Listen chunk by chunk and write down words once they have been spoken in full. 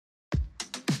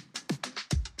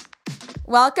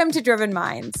Welcome to Driven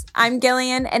Minds. I'm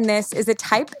Gillian, and this is a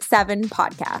Type 7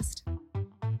 podcast.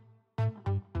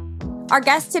 Our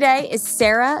guest today is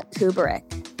Sarah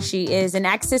Kubrick. She is an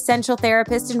existential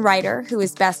therapist and writer who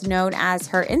is best known as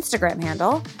her Instagram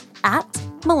handle,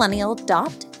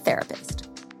 @millennial.therapist.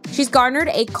 She's garnered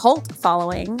a cult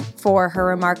following for her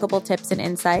remarkable tips and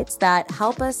insights that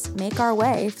help us make our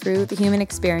way through the human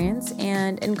experience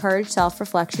and encourage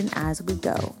self-reflection as we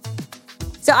go.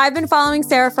 So I've been following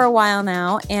Sarah for a while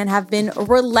now and have been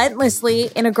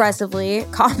relentlessly and aggressively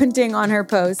commenting on her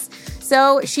posts.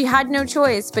 So she had no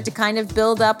choice but to kind of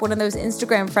build up one of those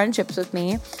Instagram friendships with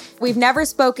me. We've never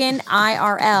spoken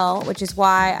IRL, which is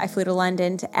why I flew to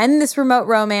London to end this remote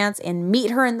romance and meet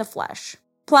her in the flesh.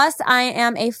 Plus, I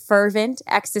am a fervent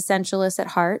existentialist at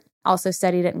heart. Also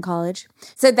studied it in college.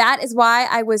 So that is why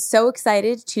I was so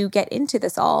excited to get into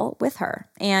this all with her.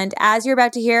 And as you're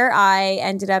about to hear, I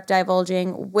ended up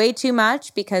divulging way too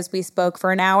much because we spoke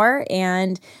for an hour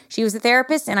and she was a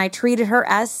therapist and I treated her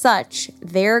as such.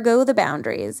 There go the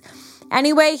boundaries.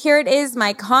 Anyway, here it is,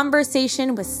 my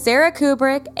conversation with Sarah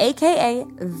Kubrick, aka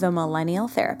the Millennial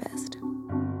Therapist.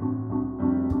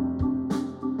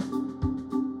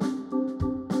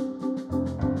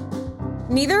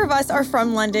 Neither of us are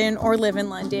from London or live in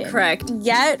London. Correct.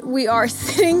 Yet we are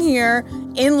sitting here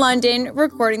in London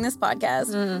recording this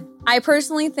podcast. I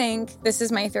personally think, this is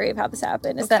my theory of how this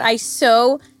happened, is that I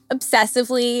so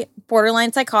obsessively,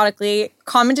 borderline psychotically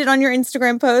commented on your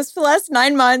Instagram post for the last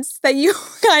 9 months that you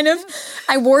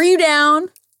I wore you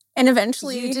down. And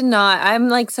eventually... You did not. I'm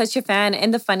like such a fan.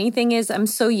 And the funny thing is, I'm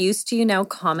so used to you now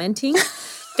commenting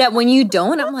that when you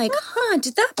don't, I'm like,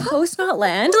 did that post not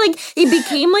land? Like, it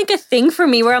became like a thing for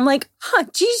me where I'm like,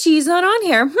 Gigi's not on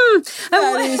here.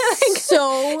 That is like,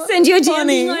 so send you a DM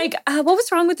being like, what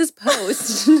was wrong with this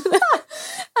post?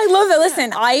 I love it.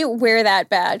 Listen, I wear that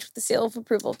badge with the seal of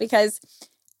approval because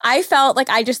I felt like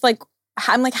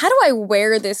I'm like, how do I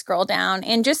wear this girl down?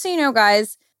 And just so you know,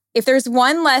 guys, if there's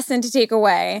one lesson to take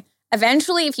away,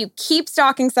 eventually, if you keep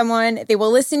stalking someone, they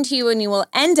will listen to you and you will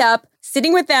end up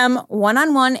sitting with them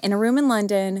one-on-one in a room in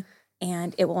London,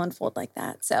 and it will unfold like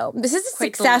that. So this is a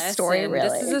success story, really.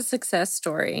 This is a success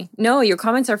story. No, your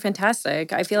comments are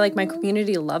fantastic. I feel like my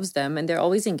community loves them, and they're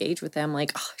always engaged with them.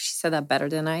 Like, she said that better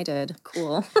than I did.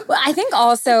 Cool. Well, I think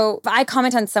also, if I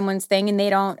comment on someone's thing and they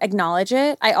don't acknowledge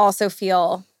it, I also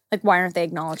feel like, why aren't they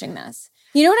acknowledging this?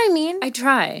 You know what I mean? I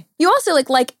try. You also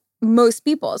like most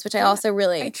people's, which I also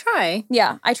really... I try.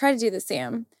 Yeah, I try to do the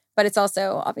same. But it's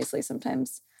also, obviously,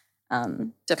 sometimes...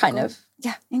 kind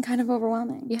of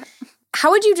overwhelming. Yeah. How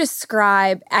would you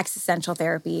describe existential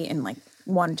therapy in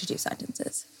 1 to 2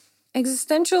 sentences?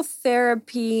 Existential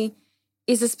therapy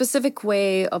is a specific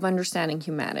way of understanding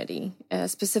humanity, a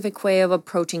specific way of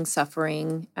approaching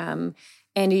suffering, and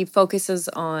it focuses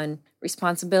on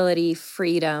responsibility,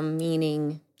 freedom,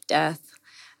 meaning, death.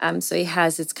 So it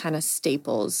has its kind of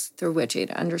staples through which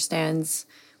it understands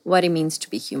what it means to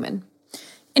be human.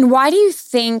 And why do you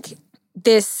think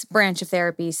this branch of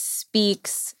therapy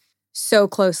speaks so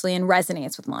closely and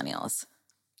resonates with millennials?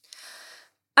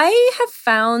 I have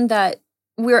found that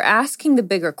we're asking the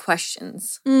bigger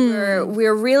questions.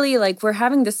 We're really we're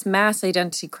having this mass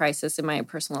identity crisis, in my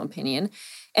personal opinion,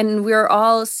 and we're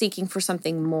all seeking for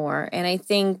something more. And I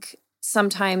think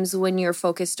sometimes when you're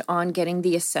focused on getting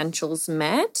the essentials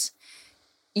met,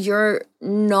 you're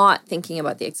not thinking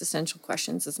about the existential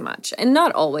questions as much. And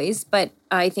not always, but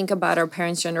I think about our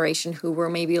parents' generation who were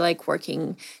maybe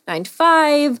working 9 to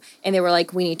 5, and they were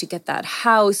like, we need to get that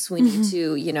house, we need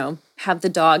to, have the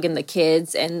dog and the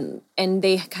kids, and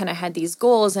they kind of had these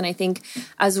goals. And I think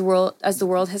as the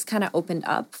world has kind of opened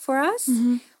up for us,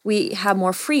 we have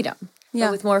more freedom. Yeah.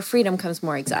 But with more freedom comes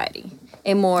more anxiety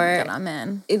and more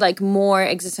more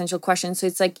existential questions. So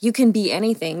it's you can be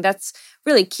anything. That's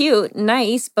really cute,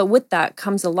 nice, but with that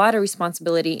comes a lot of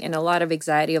responsibility and a lot of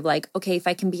anxiety of okay, if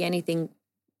I can be anything,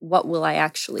 what will I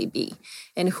actually be?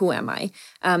 And who am I?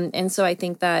 And so I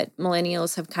think that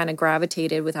millennials have kind of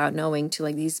gravitated without knowing to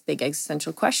these big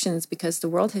existential questions because the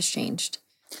world has changed.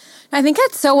 I think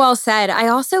that's so well said. I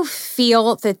also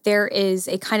feel that there is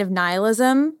a kind of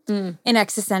nihilism in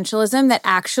existentialism that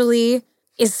actually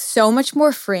is so much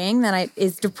more freeing than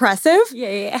is depressive.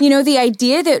 Yeah. The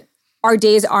idea that our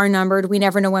days are numbered, we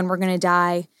never know when we're going to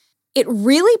die, it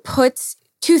really puts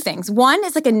 2 things. One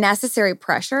is a necessary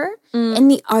pressure, and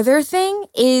the other thing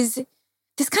is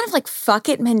this kind of fuck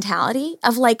it mentality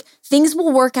of things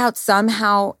will work out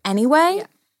somehow anyway.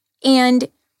 Yeah. And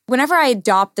whenever I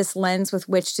adopt this lens with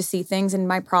which to see things and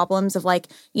my problems of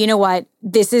you know what,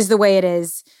 this is the way it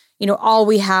is. all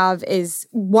we have is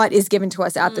what is given to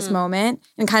us at this moment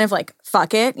and kind of like,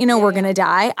 fuck it, we're going to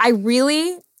die. I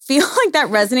really feel like that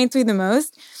resonates with me the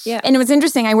most. Yeah. And it was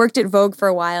interesting. I worked at Vogue for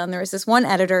a while and there was this one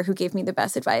editor who gave me the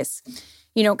best advice,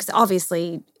 because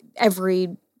obviously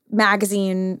every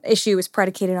magazine issue is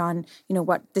predicated on,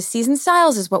 what the season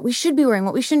styles is, what we should be wearing,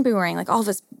 what we shouldn't be wearing, like all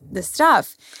this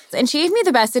stuff. And she gave me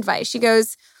the best advice. She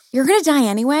goes, you're going to die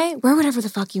anyway. Wear whatever the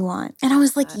fuck you want. And I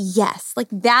was like, yes, like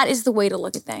that is the way to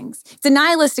look at things. It's a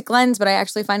nihilistic lens, but I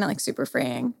actually find it like super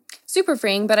freeing. Super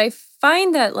freeing. But I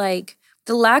find that like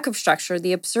the lack of structure,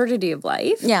 the absurdity of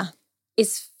life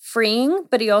is freeing,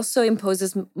 but it also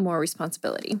imposes more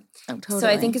responsibility. Oh, totally. So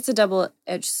I think it's a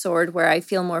double-edged sword where I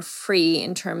feel more free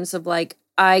in terms of like,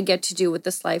 I get to do with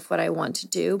this life what I want to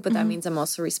do, but that means I'm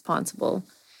also responsible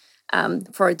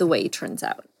for the way it turns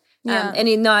out. Yeah. And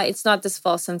it's not this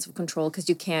false sense of control because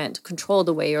you can't control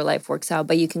the way your life works out,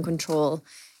 but you can control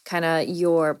kind of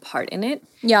your part in it.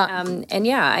 Yeah. And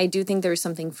I do think there's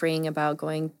something freeing about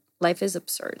going, life is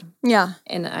absurd. Yeah.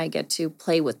 And I get to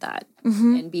play with that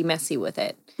and be messy with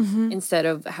it instead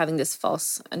of having this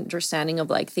false understanding of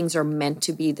like things are meant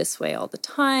to be this way all the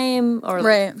time or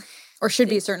right. Or should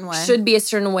be a certain way. Should be a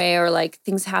certain way or like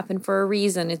things happen for a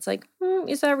reason. It's like,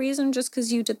 is that reason just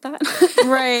because you did that?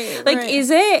 Right. Like, is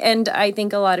it? And I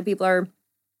think a lot of people are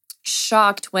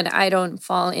shocked when I don't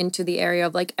fall into the area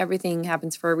of like everything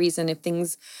happens for a reason. If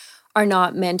things are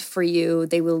not meant for you,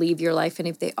 they will leave your life. And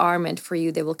if they are meant for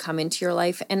you, they will come into your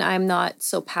life. And I'm not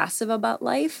so passive about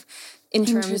life in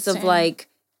terms of like,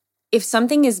 if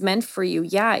something is meant for you,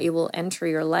 it will enter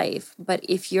your life. But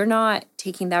if you're not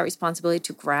taking that responsibility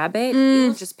to grab it, it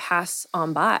will just pass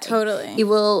on by. Totally. It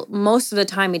will, most of the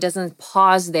time, it doesn't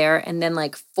pause there and then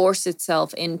like force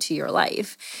itself into your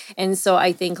life. And so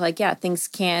I think like, things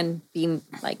can be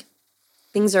like,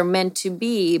 things are meant to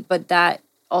be, but that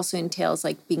also entails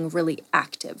like being really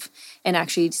active and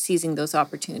actually seizing those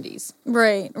opportunities.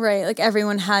 Right. Like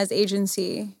everyone has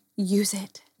agency. Use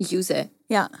it.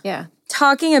 Yeah.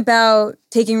 Talking about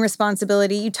taking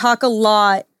responsibility, you talk a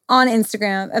lot on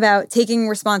Instagram about taking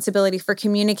responsibility for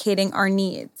communicating our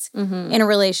needs in a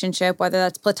relationship, whether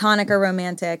that's platonic or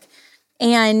romantic.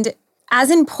 And as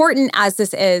important as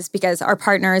this is, because our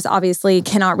partners obviously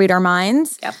cannot read our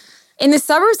minds, in the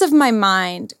suburbs of my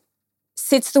mind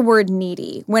sits the word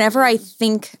needy whenever I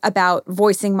think about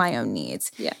voicing my own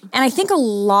needs. Yeah. And I think a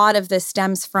lot of this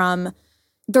stems from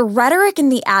the rhetoric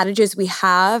and the adages we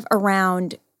have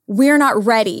around we're not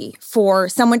ready for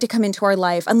someone to come into our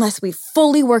life unless we've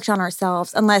fully worked on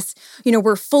ourselves, unless,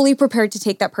 we're fully prepared to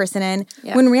take that person in.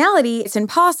 Yeah. When in reality, it's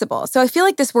impossible. So I feel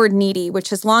like this word needy, which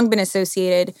has long been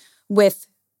associated with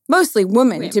mostly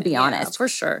women, to be honest. For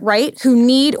sure. Right? Who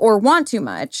need or want too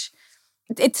much.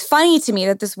 It's funny to me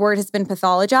that this word has been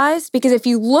pathologized because if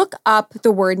you look up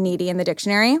the word needy in the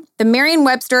dictionary, the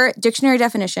Merriam-Webster dictionary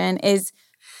definition is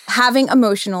having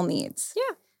emotional needs.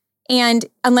 Yeah. And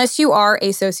unless you are a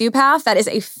sociopath, that is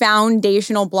a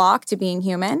foundational block to being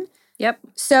human. Yep.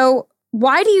 So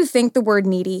why do you think the word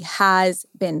needy has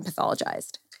been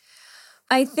pathologized?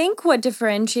 I think what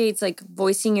differentiates like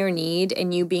voicing your need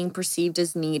and you being perceived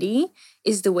as needy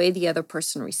is the way the other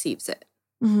person receives it.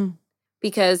 Mm-hmm.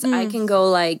 Because I can go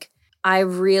like, I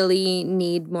really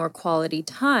need more quality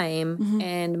time.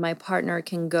 And my partner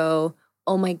can go,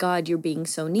 oh my God, you're being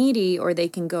so needy. Or they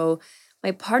can go,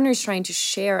 my partner's trying to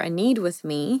share a need with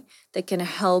me that can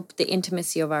help the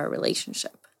intimacy of our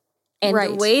relationship. And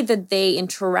the way that they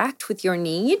interact with your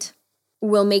need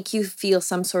will make you feel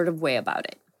some sort of way about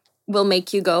it. Will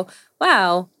make you go,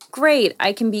 wow, great,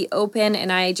 I can be open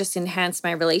and I just enhance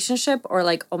my relationship. Or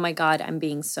like, oh my God, I'm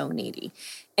being so needy.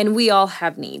 And we all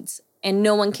have needs and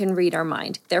no one can read our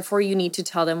mind. Therefore, you need to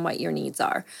tell them what your needs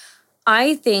are.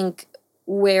 I think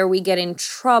where we get in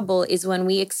trouble is when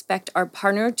we expect our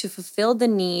partner to fulfill the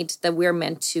need that we're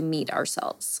meant to meet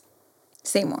ourselves.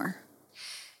 Say more.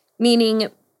 Meaning,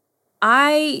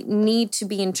 I need to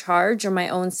be in charge of my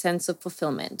own sense of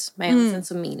fulfillment, my own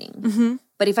sense of meaning.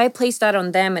 But if I place that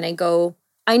on them and I go,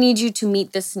 I need you to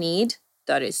meet this need,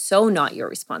 that is so not your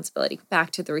responsibility.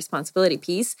 Back to the responsibility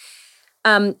piece.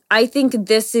 I think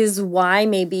this is why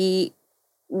maybe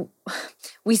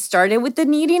we started with the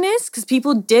neediness because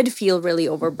people did feel really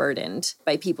overburdened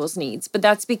by people's needs. But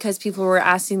that's because people were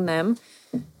asking them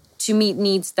to meet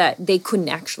needs that they couldn't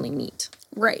actually meet.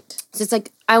 Right. So it's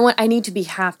like, I need to be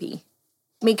happy.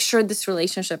 Make sure this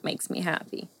relationship makes me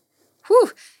happy.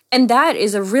 Whew. And that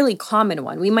is a really common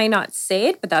one. We might not say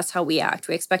it, but that's how we act.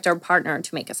 We expect our partner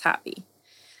to make us happy.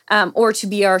 or to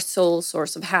be our sole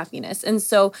source of happiness. And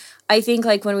so I think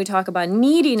like when we talk about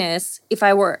neediness, if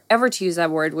I were ever to use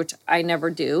that word, which I never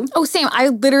do. Oh, same. I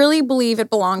literally believe it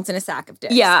belongs in a sack of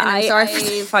dicks. Yeah, and I'm sorry for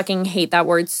I fucking hate that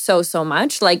word so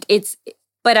much. Like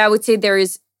but I would say there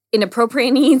is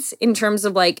inappropriate needs in terms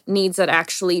of like needs that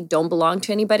actually don't belong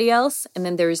to anybody else. And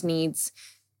then there's needs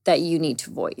that you need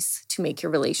to voice to make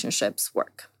your relationships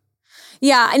work.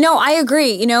 Yeah, no, I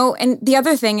agree, and the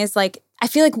other thing is like, I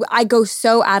feel like I go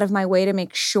so out of my way to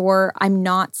make sure I'm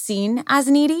not seen as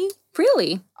needy.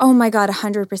 Really? Oh my God,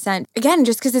 100%. Again,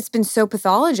 just because it's been so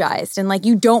pathologized and like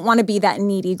you don't want to be that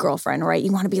needy girlfriend, right?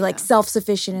 You want to be like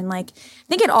self-sufficient and like, I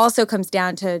think it also comes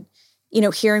down to,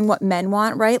 hearing what men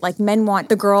want, right? Like men want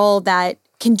the girl that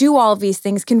can do all of these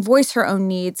things, can voice her own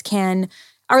needs, or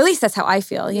at least that's how I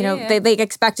feel. They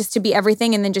expect us to be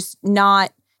everything and then just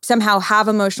not somehow have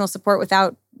emotional support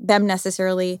without them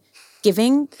necessarily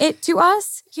giving it to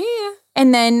us. Yeah.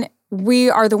 And then we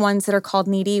are the ones that are called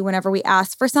needy whenever we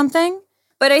ask for something.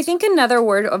 But I think another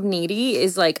word of needy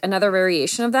is like another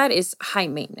variation of that is high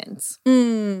maintenance.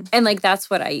 And like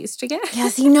that's what I used to get.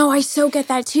 Yes, I so get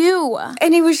that too.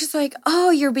 And it was just like,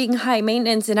 oh, you're being high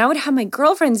maintenance. And I would have my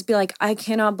girlfriends be like, I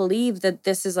cannot believe that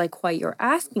this is like what you're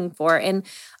asking for. And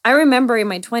I remember in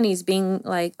my 20s being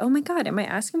like, oh my God, am I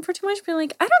asking for too much? Being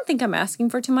like, I don't think I'm asking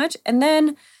for too much. And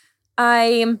then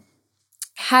I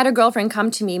had a girlfriend come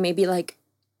to me maybe like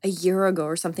a year ago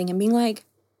or something and being like,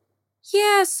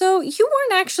 yeah, so you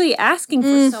weren't actually asking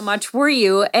for so much, were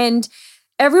you? And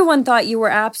everyone thought you were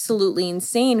absolutely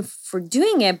insane for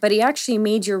doing it, but he actually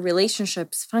made your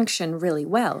relationships function really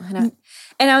well.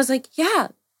 And I was like, yeah.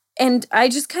 And I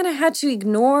just kind of had to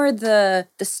ignore the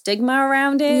stigma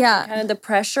around it, kind of the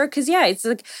pressure. Because, it's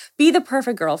like, be the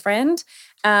perfect girlfriend.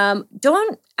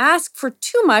 Don't ask for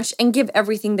too much and give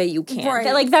everything that you can.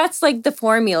 Right. Like, that's like the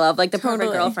formula of like the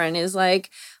perfect girlfriend is like,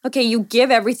 okay, you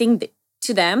give everything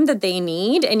to them that they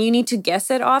need, and you need to guess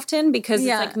it often because it's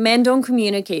like men don't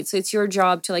communicate. So it's your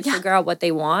job to like figure out what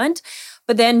they want,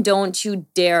 but then don't you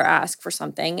dare ask for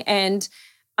something. And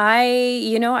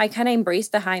I kind of embrace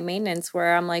the high maintenance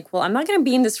where I'm like, well, I'm not going to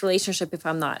be in this relationship if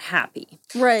I'm not happy.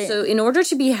 Right. So in order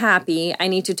to be happy, I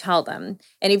need to tell them.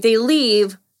 And if they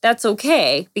leave, that's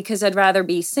okay because I'd rather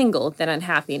be single than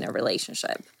unhappy in a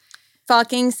relationship.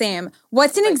 Fucking same.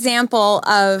 What's an example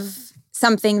of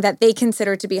something that they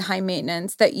consider to be high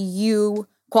maintenance that you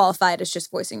qualified as just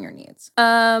voicing your needs?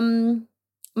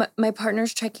 My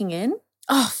partner's checking in.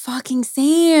 Oh, fucking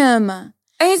same. And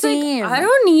it's like, I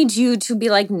don't need you to be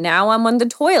like, now I'm on the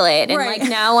toilet and like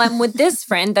now I'm with this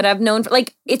friend that I've known for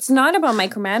like, it's not about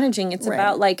micromanaging. It's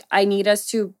about like, I need us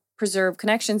to preserve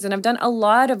connections. And I've done a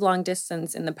lot of long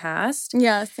distance in the past.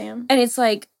 Yeah, same. And it's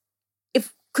like,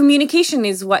 if communication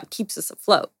is what keeps us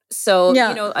afloat. So,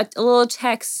 a little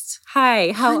text,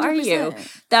 hi, how 100%. Are you?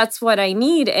 That's what I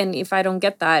need. And if I don't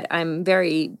get that, I'm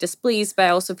very displeased. But I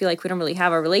also feel like we don't really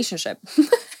have a relationship.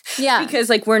 Because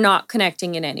like we're not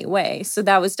connecting in any way. So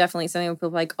that was definitely something where people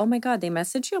were like, oh my God, they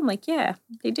message you? I'm like, yeah,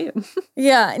 they do.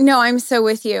 Yeah, no, I'm so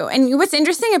with you. And what's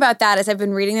interesting about that is I've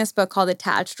been reading this book called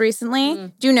Attached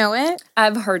recently. Do you know it?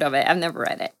 I've heard of it. I've never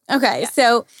read it. Okay,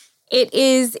 so it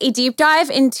is a deep dive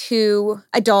into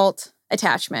adult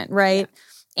attachment, right?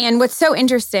 Yeah. And what's so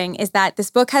interesting is that this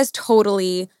book has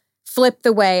totally flipped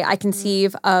the way I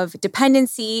conceive of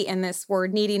dependency and this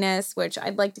word neediness, which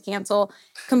I'd like to cancel,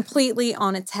 completely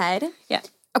on its head. Yeah.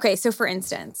 Okay, so for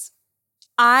instance,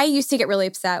 I used to get really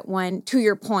upset when, to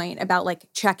your point about like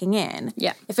checking in.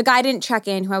 Yeah. If a guy didn't check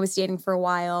in who I was dating for a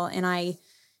while and I,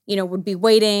 would be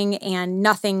waiting and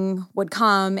nothing would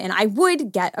come and I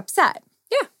would get upset.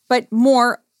 Yeah. But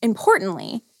more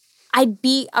importantly, I'd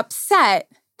be upset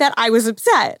that I was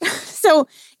upset. So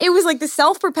it was like the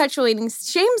self-perpetuating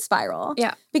shame spiral.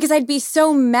 Yeah. Because I'd be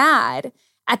so mad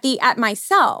at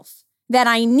myself that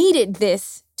I needed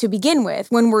this to begin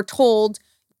with when we're told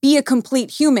be a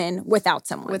complete human without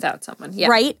someone. Yeah.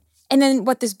 Right? And then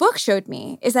what this book showed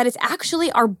me is that it's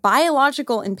actually our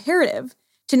biological imperative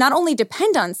to not only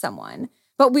depend on someone,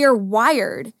 but we are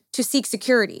wired to seek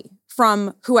security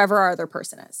from whoever our other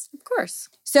person is. Of course.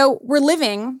 So we're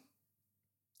living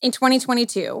in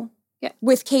 2022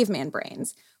 with caveman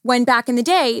brains, when back in the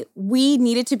day, we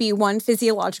needed to be one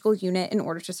physiological unit in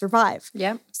order to survive.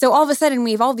 Yeah. So all of a sudden,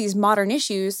 we have all these modern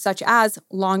issues, such as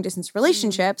long-distance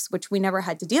relationships, which we never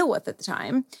had to deal with at the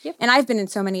time. Yep. And I've been in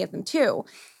so many of them too.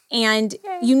 And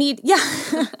you need,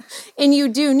 and you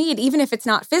do need, even if it's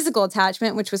not physical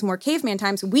attachment, which was more caveman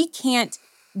times, we can't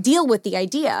deal with the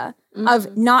idea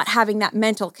of not having that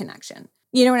mental connection.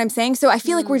 You know what I'm saying? So I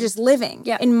feel like we're just living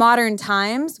in modern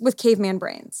times with caveman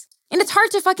brains. And it's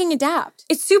hard to fucking adapt.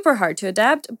 It's super hard to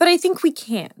adapt, but I think we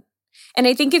can. And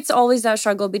I think it's always that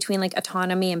struggle between like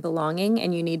autonomy and belonging,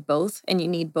 and you need both, and you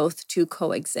need both to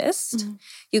coexist. Mm-hmm.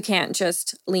 You can't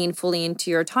just lean fully into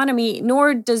your autonomy,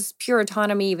 nor does pure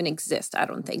autonomy even exist, I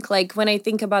don't think. Like when I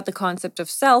think about the concept of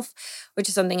self, which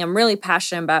is something I'm really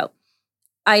passionate about,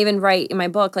 I even write in my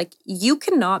book, like you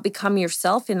cannot become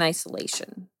yourself in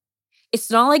isolation. It's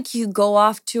not like you go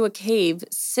off to a cave,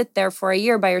 sit there for a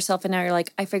year by yourself, and now you're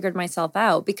like, I figured myself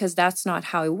out, because that's not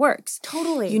how it works.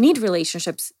 Totally. You need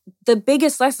relationships. The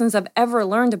biggest lessons I've ever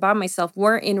learned about myself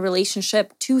were in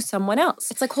relationship to someone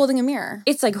else. It's like holding a mirror.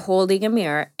 It's like holding a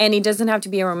mirror. And it doesn't have to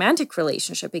be a romantic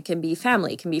relationship. It can be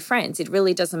family. It can be friends. It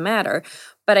really doesn't matter.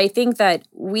 But I think that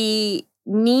we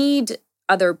need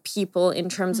other people in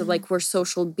terms of like we're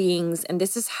social beings. And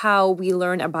this is how we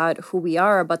learn about who we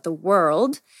are, about the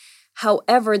world.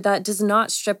 However, that does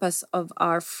not strip us of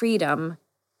our freedom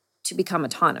to become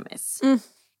autonomous.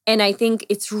 And I think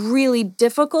it's really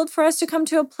difficult for us to come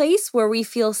to a place where we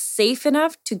feel safe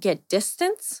enough to get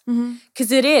distance.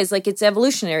 Because it is, like it's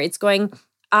evolutionary. It's going,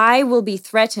 I will be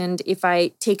threatened if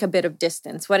I take a bit of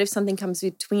distance. What if something comes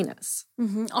between us?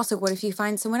 Also, what if you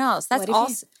find someone else? That's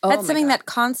also that's something that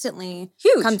constantly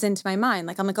comes into my mind.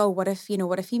 Like I'm like, oh, what if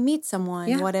you meet someone?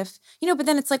 Yeah. What if but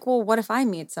then it's like, well, what if I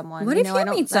meet someone? What if you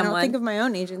meet someone? I don't think of my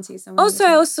own agency.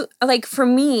 Also, like for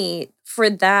me, for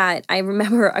that, I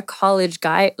remember a college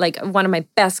guy, like one of my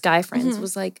best guy friends,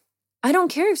 was like, I don't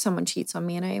care if someone cheats on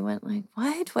me, and I went like,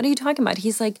 what? What are you talking about?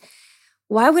 He's like,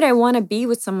 why would I want to be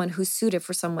with someone who's suited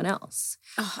for someone else?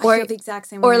 Oh, I feel the exact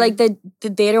same way. Or like that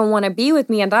they don't want to be with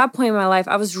me. At that point in my life,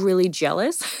 I was really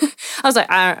jealous. I was like,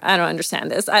 I don't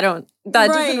understand this. That doesn't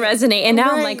resonate. And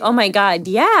now I'm like, oh my God,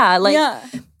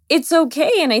 it's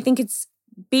okay. And I think it's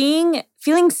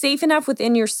feeling safe enough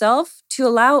within yourself to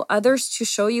allow others to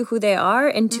show you who they are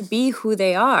and to be who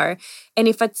they are. And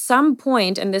if at some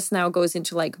point, and this now goes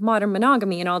into like modern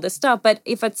monogamy and all this stuff, but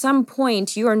if at some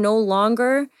point you no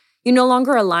longer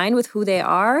align with who they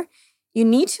are, you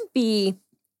need to be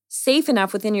safe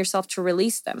enough within yourself to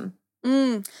release them.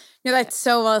 No, that's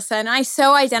so well said. And I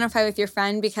so identify with your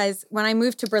friend because when I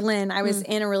moved to Berlin, I was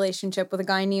in a relationship with a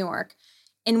guy in New York.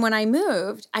 And when I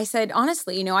moved, I said,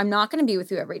 honestly, I'm not going to be with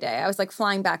you every day. I was like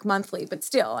flying back monthly, but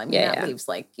still, that leaves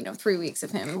like, 3 weeks of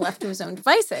him left to his own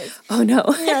devices. Oh, no.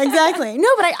 Yeah, exactly. No,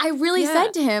 but I really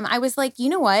said to him, I was like, you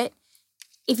know what?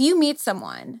 If you meet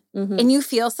someone and you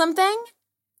feel something,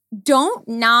 don't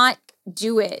not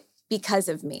do it because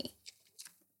of me.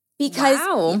 Because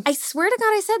I swear to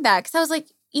God I said that because I was like,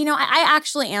 I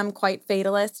actually am quite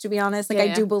fatalist, to be honest. Like,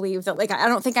 I do believe that, like, I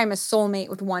don't think I'm a soulmate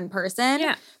with one person.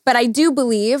 Yeah. But I do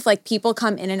believe, like, people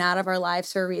come in and out of our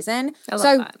lives for a reason.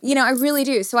 I really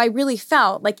do. So I really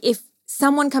felt like if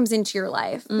someone comes into your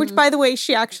life, which, by the way,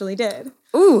 she actually did.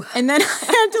 Ooh. And then I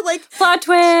had to, like... plot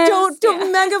twist.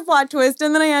 Don't mega plot twist.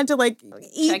 And then I had to, like,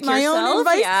 eat my own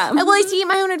advice. Yeah. Well, I had to eat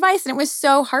my own advice. And it was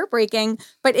so heartbreaking.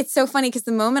 But it's so funny because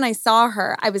the moment I saw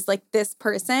her, I was like, this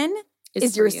person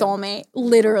is your soulmate.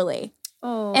 Literally.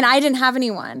 Oh. And I didn't have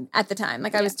anyone at the time.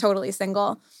 Like, I was totally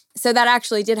single. So that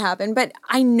actually did happen. But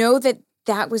I know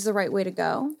that was the right way to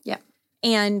go. Yeah.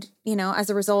 And, as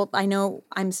a result, I know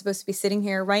I'm supposed to be sitting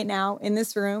here right now in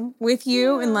this room with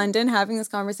you in London having this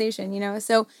conversation,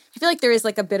 So I feel like there is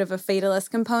like a bit of a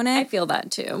fatalist component. I feel that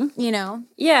too.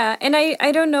 Yeah. And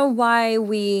I don't know why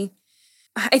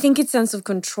I think it's sense of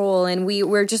control and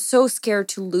we're just so scared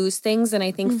to lose things. And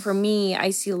I think for me, I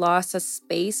see loss as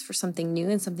space for something new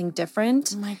and something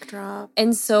different. Mic drop.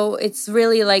 And so it's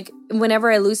really like whenever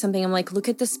I lose something, I'm like, look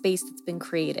at the space that's been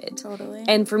created. Totally.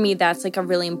 And for me, that's like a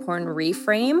really important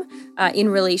reframe in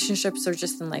relationships or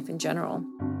just in life in general.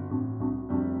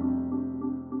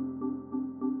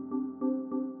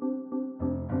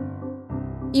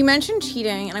 You mentioned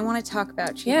cheating, and I want to talk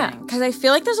about cheating. Because I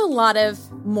feel like there's a lot of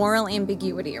moral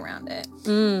ambiguity around it.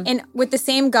 And with the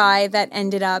same guy that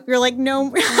ended up, you're like,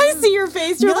 no, I see your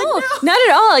face. You're like, no. Not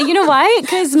at all. You know why?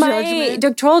 Because my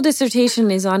doctoral dissertation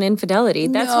is on infidelity.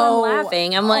 That's why I'm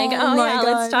laughing. I'm like,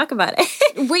 let's talk about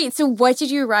it. Wait, so what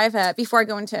did you arrive at before I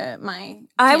go into my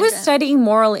I was studying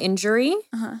moral injury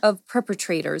of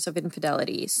perpetrators of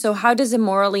infidelity. So how does it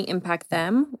morally impact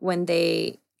them when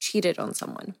they cheated on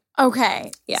someone?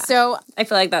 Okay. Yeah. So I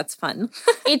feel like that's fun.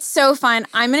 It's so fun.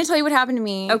 I'm going to tell you what happened to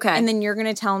me. Okay. And then you're going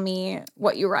to tell me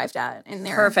what you arrived at in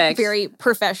their very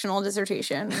professional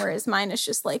dissertation, whereas mine is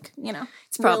just like,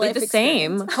 it's probably the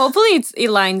same. Hopefully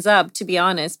it lines up, to be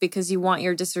honest, because you want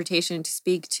your dissertation to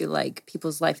speak to like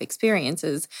people's life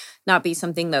experiences, not be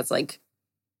something that's like,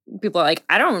 people are like,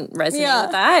 I don't resonate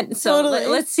with that. So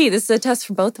let's see. This is a test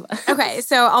for both of us. Okay.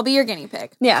 So I'll be your guinea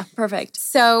pig. Yeah. Perfect.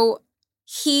 So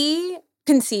he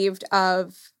conceived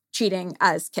of cheating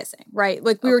as kissing, right?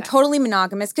 Like we were totally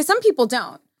monogamous because some people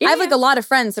don't. I have like a lot of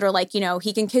friends that are like,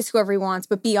 he can kiss whoever he wants,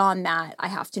 but beyond that, I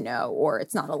have to know or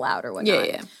it's not allowed or whatnot.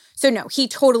 Yeah. So no, he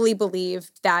totally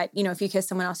believed that, if you kiss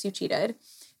someone else, you cheated.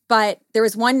 But there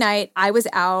was one night I was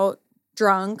out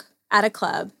drunk at a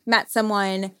club, met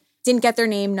someone, didn't get their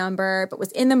name, number, but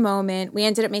was in the moment. We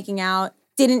ended up making out,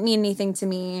 didn't mean anything to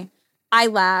me. I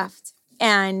left.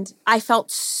 And I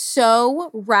felt so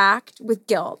racked with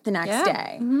guilt the next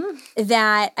day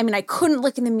that, I couldn't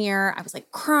look in the mirror. I was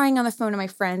like crying on the phone to my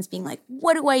friends, being like,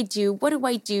 what do I do? What do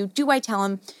I do? Do I tell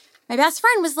him? My best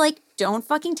friend was like, don't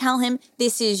fucking tell him.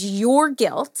 This is your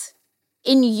guilt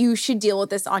and you should deal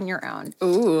with this on your own.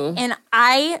 Ooh. And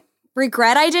I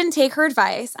regret I didn't take her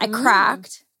advice. I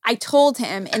cracked. I told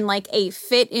him in like a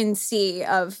fit in sea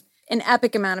of an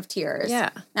epic amount of tears.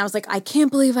 Yeah. And I was like, I can't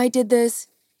believe I did this.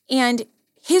 And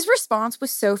his response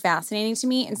was so fascinating to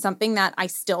me and something that I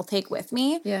still take with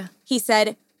me. Yeah. He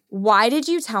said, why did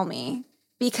you tell me?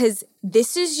 Because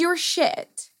this is your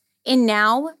shit. And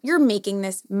now you're making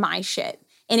this my shit.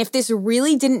 And if this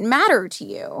really didn't matter to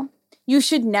you, you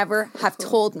should never have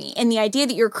told me. And the idea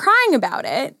that you're crying about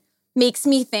it makes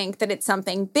me think that it's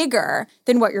something bigger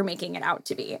than what you're making it out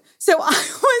to be. So I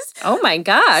was oh my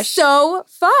gosh, so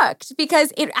fucked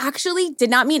because it actually did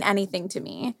not mean anything to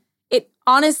me. It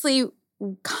honestly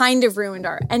kind of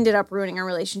ended up ruining our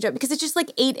relationship because it just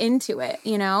like ate into it,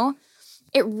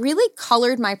 It really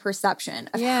colored my perception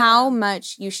of how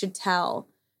much you should tell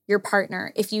your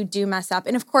partner if you do mess up.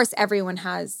 And of course, everyone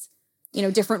has,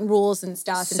 different rules and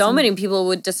stuff. So many people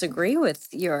would disagree with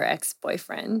your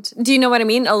ex-boyfriend. Do you know what I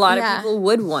mean? A lot of people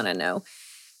would want to know.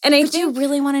 And I do you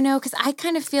really want to know? Because I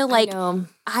kind of feel like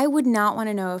I would not want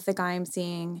to know if the guy I'm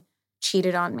seeing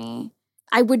cheated on me.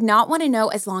 I would not want to know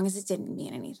as long as it didn't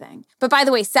mean anything. But by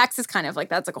the way, sex is kind of like,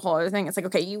 that's like a whole other thing. It's like,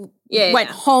 okay, you went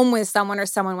home with someone or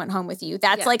someone went home with you.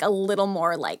 That's like a little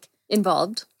more like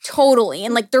involved. Totally.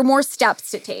 And like there are more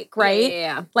steps to take, right?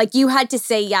 Yeah. Like you had to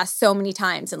say yes so many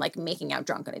times and like making out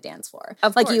drunk on a dance floor.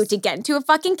 Of like course. you had to get into a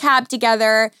fucking cab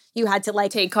together. You had to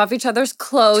like take off each other's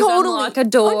clothes, unlock a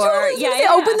door.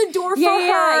 Open the door for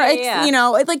her.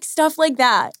 It's like stuff like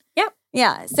that. Yep.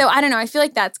 Yeah. So I don't know. I feel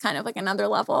like that's kind of like another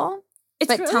level.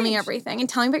 But really tell me everything and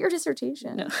tell me about your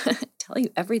dissertation. No, tell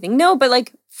you everything. No, but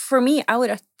like for me, I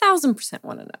would 1,000%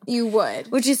 want to know. You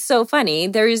would. Which is so funny.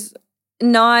 There's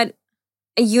not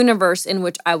a universe in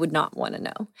which I would not want to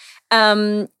know.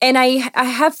 And I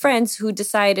have friends who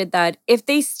decided that if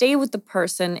they stay with the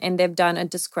person and they've done a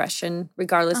discretion,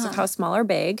 regardless of how small or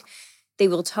big, they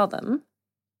will tell them.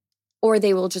 Or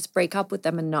they will just break up with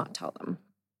them and not tell them.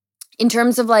 In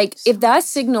terms of like, if that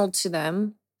signaled to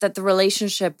them that the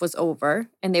relationship was over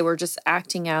and they were just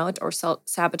acting out or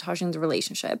sabotaging the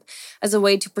relationship as a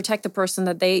way to protect the person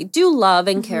that they do love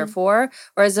and care for,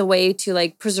 or as a way to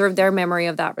like preserve their memory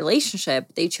of that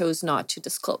relationship, they chose not to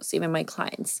disclose, even my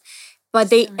clients.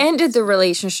 But they ended the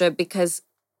relationship because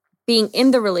being in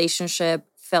the relationship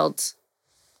felt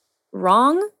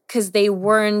wrong because they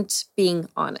weren't being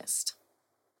honest.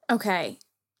 Okay.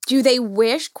 Do they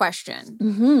wish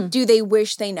do they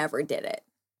wish they never did it?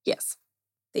 Yes.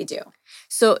 They do.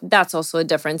 So that's also a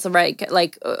difference, right?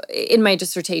 Like in my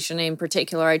dissertation in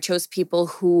particular, I chose people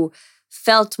who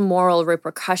felt moral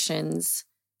repercussions,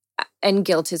 and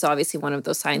guilt is obviously one of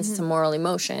those signs. It's a moral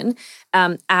emotion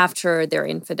after their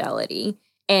infidelity.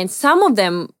 And some of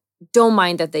them don't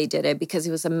mind that they did it because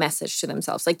it was a message to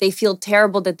themselves. Like they feel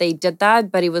terrible that they did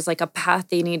that, but it was like a path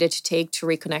they needed to take to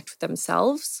reconnect with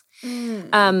themselves.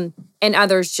 And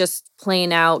others just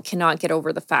plain out cannot get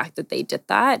over the fact that they did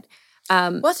that.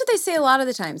 Well, that's what they say a lot of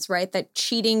the times, right? That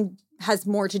cheating has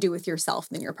more to do with yourself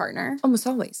than your partner. Almost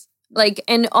always. Like,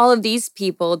 and all of these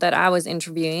people that I was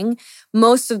interviewing,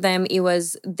 most of them, it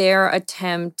was their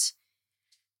attempt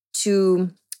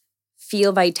to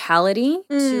feel vitality,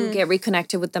 to get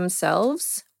reconnected with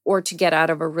themselves, or to get out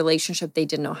of a relationship they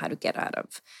didn't know how to get out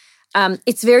of.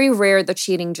 It's very rare that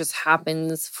cheating just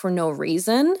happens for no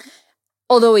reason,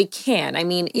 although it can. I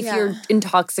mean, if you're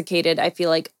intoxicated, I feel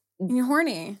like you're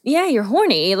horny. Yeah, you're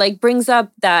horny. It like brings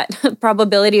up that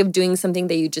probability of doing something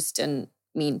that you just didn't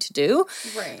mean to do.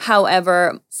 Right.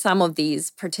 However, some of these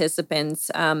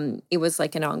participants, it was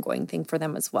like an ongoing thing for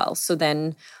them as well. So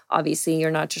then obviously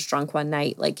you're not just drunk one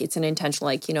night. Like it's an intentional,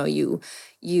 like,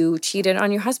 you cheated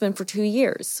on your husband for 2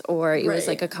 years, or it was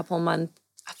like a couple-month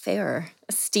affair,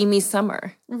 a steamy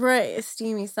summer. Right, a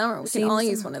steamy summer. We can all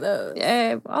use one of those.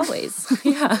 Yeah, always.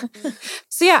 Yeah.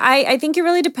 So yeah, I think it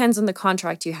really depends on the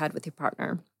contract you had with your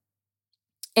partner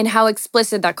and how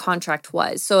explicit that contract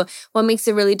was. So what makes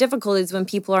it really difficult is when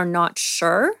people are not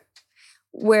sure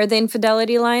where the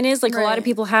infidelity line is. Like a lot of Right.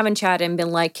 people haven't chatted and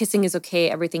been like, kissing is okay,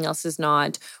 everything else is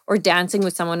not. Or dancing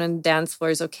with someone on the dance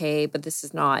floor is okay, but this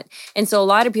is not. And so a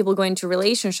lot of people go into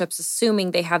relationships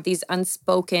assuming they have these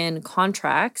unspoken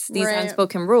contracts, these Right.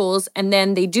 unspoken rules, and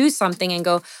then they do something and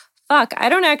go, fuck, I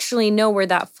don't actually know where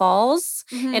that falls.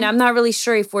 And I'm not really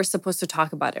sure if we're supposed to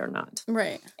talk about it or not.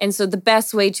 Right. And so the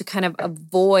best way to kind of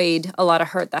avoid a lot of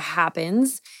hurt that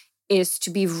happens is to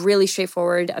be really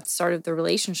straightforward at the start of the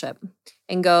relationship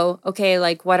and go, okay,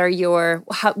 like what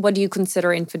do you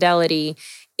consider infidelity?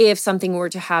 If something were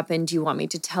to happen, do you want me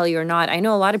to tell you or not? I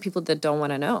know a lot of people that don't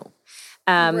want to know.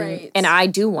 Right. And I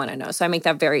do want to know. So I make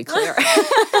that very clear.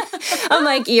 I'm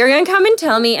like, you're going to come and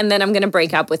tell me, and then I'm going to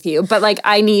break up with you. But like,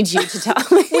 I need you to tell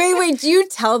me. Wait, do you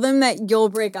tell them that you'll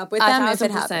break up with them if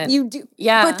it 1,000%. happens? You do?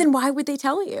 Yeah. But then why would they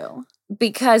tell you?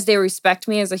 Because they respect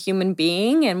me as a human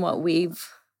being and what we've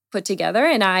put together.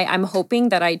 And I'm hoping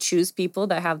that I choose people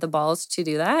that have the balls to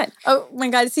do that. Oh my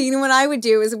God. See, what I would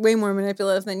do is way more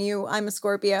manipulative than you. I'm a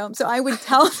Scorpio. So I would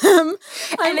tell them.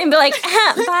 And then be like, bye.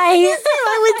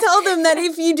 I would tell them that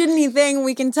if you did anything,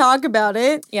 we can talk about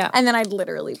it. Yeah. And then I'd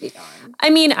literally be gone.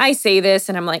 I mean, I say this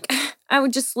and I'm like, I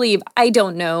would just leave. I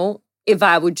don't know if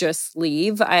I would just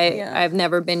leave. I've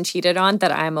never been cheated on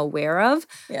that I'm aware of.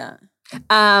 Yeah.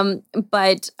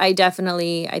 But I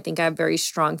think I have very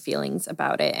strong feelings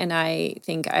about it. And I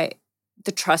think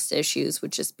the trust issues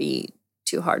would just be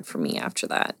too hard for me after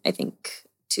that. I think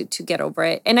to get over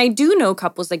it. And I do know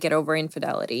couples that get over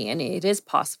infidelity, and it is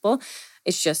possible.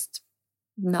 It's just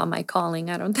not my calling,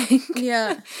 I don't think.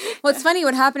 Yeah. Well, it's funny.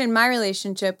 What happened in my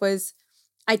relationship was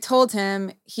I told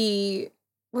him, he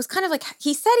was kind of like,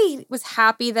 he said he was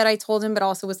happy that I told him, but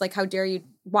also was like, how dare you?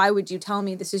 Why would you tell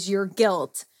me? This is your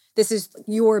guilt. This is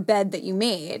your bed that you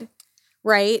made,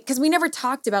 right? Because we never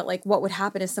talked about like what would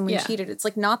happen if someone cheated. It's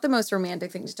like not the most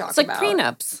romantic thing to talk about. It's like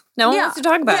prenups. No one wants to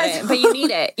talk about it, but you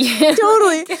need it.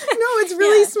 Totally. No, it's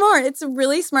really smart. It's a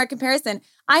really smart comparison.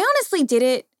 I honestly did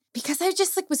it because I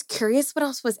just like was curious what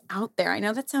else was out there. I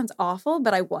know that sounds awful,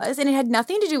 but I was. And it had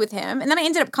nothing to do with him. And then I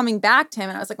ended up coming back to him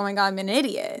and I was like, oh my God, I'm an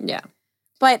idiot. Yeah.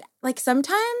 But like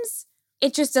sometimes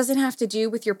it just doesn't have to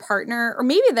do with your partner, or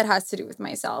maybe that has to do with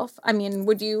myself. I mean,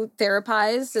 would you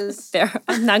therapize?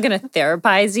 I'm not going to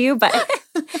therapize you, but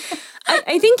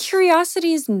I think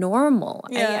curiosity is normal.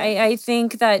 Yeah. I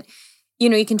think that,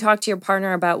 you can talk to your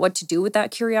partner about what to do with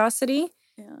that curiosity.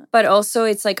 Yeah. But also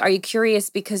it's like, are you curious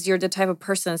because you're the type of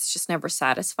person that's just never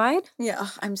satisfied? Yeah,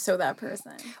 I'm so that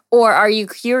person. Or are you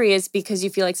curious because you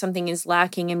feel like something is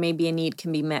lacking and maybe a need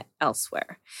can be met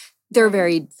elsewhere? They're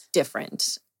very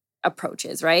different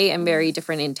approaches, right? And very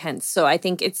different intents. So I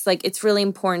think it's really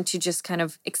important to just kind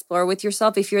of explore with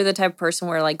yourself. If you're the type of person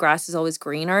where like grass is always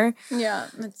greener. Yeah,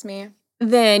 that's me.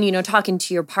 Then, talking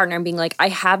to your partner and being like, I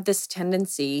have this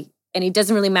tendency and it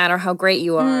doesn't really matter how great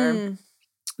you are.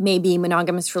 Maybe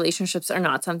monogamous relationships are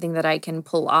not something that I can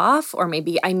pull off, or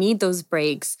maybe I need those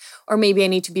breaks, or maybe I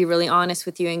need to be really honest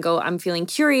with you and go, I'm feeling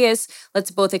curious.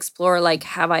 Let's both explore, like,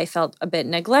 have I felt a bit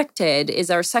neglected? Is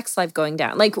our sex life going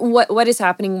down? Like, what is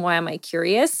happening? Why am I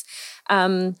curious?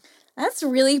 That's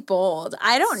really bold.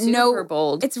 I don't know. Super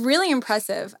bold. It's really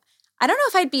impressive. I don't know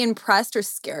if I'd be impressed or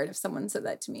scared if someone said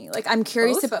that to me. Like, I'm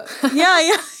curious about.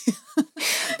 Yeah.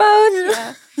 Both.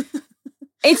 Yeah.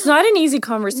 It's not an easy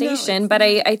conversation, No, but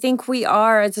I think we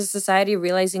are, as a society,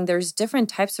 realizing there's different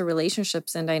types of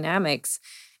relationships and dynamics.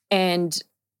 And,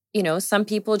 some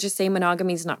people just say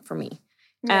monogamy is not for me.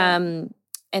 Yeah.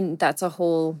 And that's a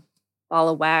whole ball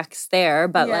of wax there.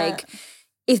 But Yeah. like,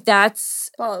 if that's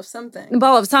Ball of something.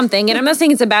 and I'm not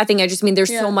saying it's a bad thing. I just mean there's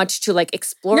so much to like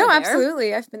explore. No, there.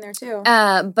 absolutely. I've been there too.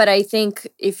 But I think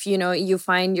if, you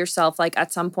find yourself like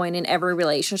at some point in every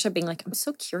relationship being like, I'm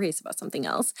so curious about something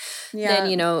else,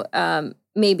 then,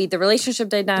 maybe the relationship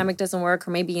dynamic doesn't work,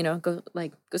 or maybe, go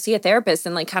see a therapist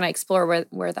and like kind of explore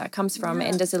where that comes from.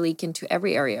 And does it leak into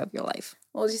every area of your life?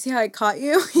 Well, did you see how I caught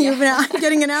you? You've been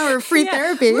getting an hour of free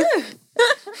therapy.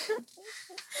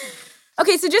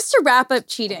 Okay, so just to wrap up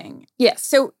cheating. Yes.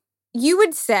 So you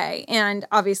would say, and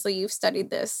obviously you've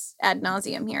studied this ad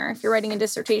nauseum here, if you're writing a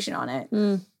dissertation on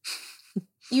it,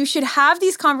 you should have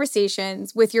these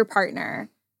conversations with your partner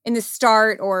in the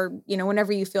start, or,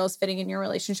 whenever you feel is fitting in your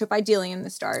relationship, ideally in the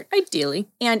start. Ideally.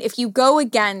 And if you go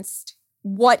against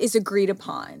what is agreed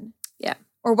upon,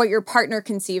 or what your partner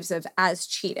conceives of as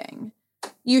cheating,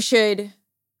 you should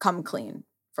come clean,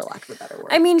 for lack of a better word.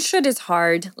 I mean, should is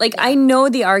hard. Like, I know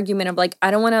the argument of like, I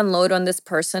don't want to unload on this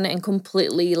person and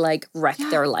completely like wreck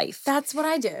their life. That's what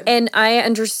I did. And I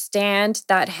understand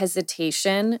that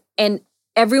hesitation. And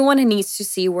everyone needs to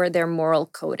see where their moral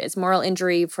code is. Moral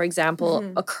injury, for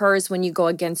example, occurs when you go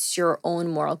against your own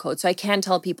moral code. So I can't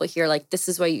tell people here, like, this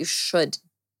is what you should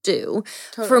do.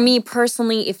 Totally. For me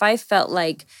personally, if I felt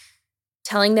like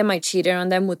telling them I cheated on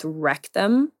them would wreck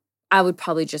them, I would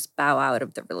probably just bow out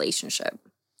of the relationship.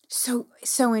 So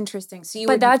interesting.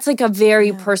 But that's like a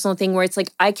very personal thing where it's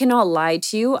like, I cannot lie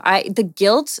to you. The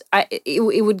guilt,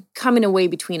 it would come in a way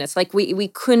between us. Like we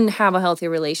couldn't have a healthy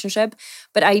relationship,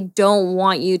 but I don't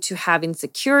want you to have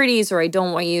insecurities, or I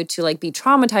don't want you to like be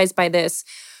traumatized by this.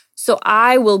 So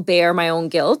I will bear my own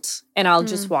guilt and I'll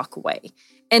just walk away.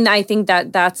 And I think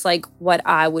that that's like what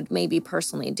I would maybe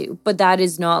personally do. But that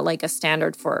is not like a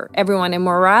standard for everyone. In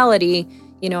morality,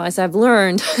 you know, as I've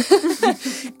learned,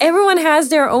 everyone has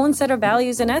their own set of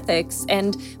values and ethics.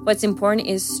 And what's important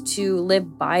is to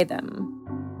live by them.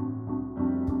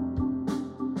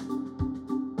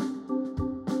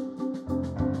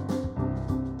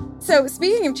 So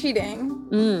speaking of cheating,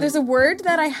 there's a word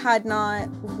that I had not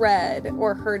read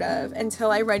or heard of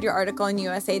until I read your article in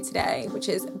USA Today, which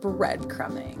is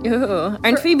breadcrumbing. Ooh,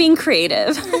 aren't we being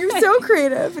creative? You're so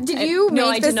creative. Did you make this up? No,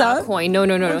 I did not coin. No.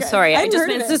 Okay. Sorry. I just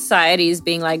meant society's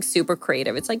being like super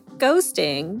creative. It's like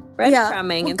ghosting,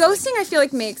 breadcrumbing. Yeah. Well, ghosting I feel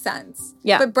like makes sense.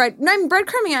 Yeah. But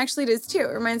breadcrumbing actually does too.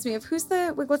 It reminds me of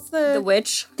what's the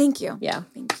Witch. Thank you. Yeah.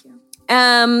 Thank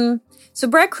you. So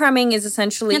breadcrumbing is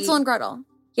essentially Hansel and Gretel.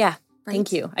 Yeah. Right.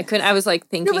 Thank you. I was like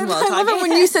thinking while talking. I love it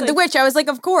when you said the witch. I was like,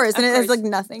 of course. And it has like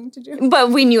nothing to do. But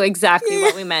we knew exactly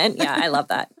what we meant. Yeah, I love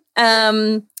that.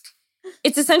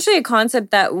 It's essentially a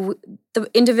concept that the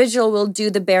individual will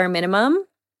do the bare minimum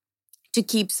to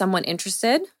keep someone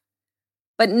interested,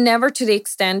 but never to the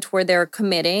extent where they're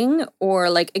committing or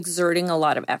like exerting a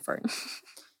lot of effort.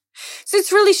 So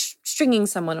it's really stringing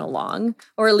someone along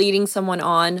or leading someone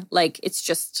on. Like, it's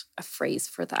just a phrase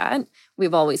for that.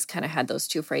 We've always kind of had those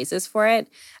two phrases for it.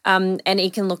 And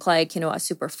it can look like, you know, a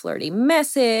super flirty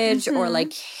message or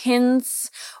like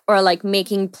hints or like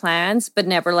making plans, but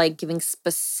never like giving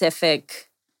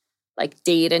specific like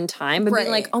date and time. But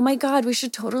being like, oh my God, we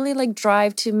should totally like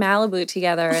drive to Malibu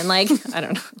together. And like, I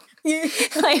don't know.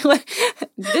 Like,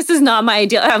 this is not my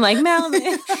ideal. I'm like,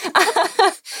 Malibu.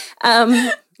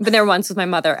 Been there once with my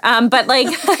mother. But like,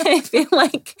 I feel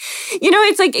like, you know,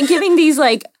 it's like giving these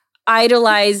like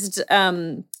idolized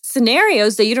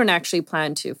scenarios that you don't actually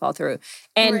plan to fall through.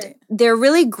 And they're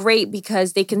really great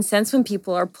because they can sense when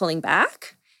people are pulling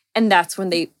back. And that's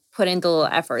when they put in the little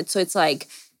effort. So it's like,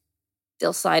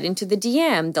 they'll slide into the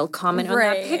DM. They'll comment on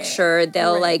that picture.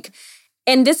 They'll like,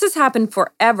 and this has happened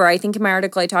forever. I think in my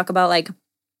article, I talk about like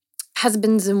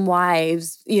husbands and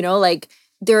wives, you know, like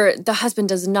the husband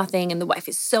does nothing and the wife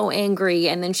is so angry,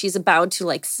 and then she's about to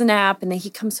like snap, and then he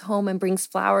comes home and brings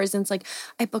flowers, and it's like,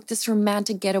 I booked this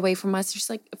romantic getaway from us. She's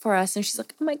like, for us. And she's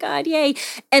like, oh my God, yay.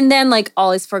 And then like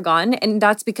all is forgotten. And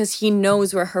that's because he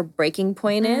knows where her breaking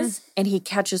point is, and he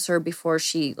catches her before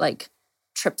she like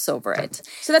trips over it.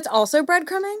 So that's also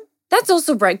breadcrumbing? That's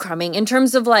also breadcrumbing in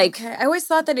terms of like... Okay. I always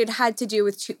thought that it had to do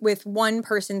with one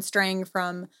person straying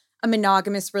from a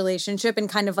monogamous relationship and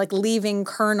kind of like leaving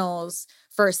kernels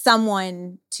for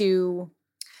someone to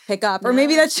pick up. Or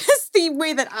maybe that's just the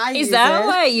way that I use it. Is that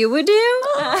what you would do?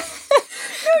 No,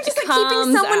 just like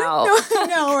keeping someone... out.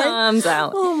 No. Comes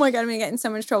out. Oh my God, I'm going to get in so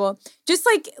much trouble. Just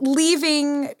like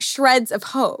leaving shreds of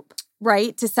hope.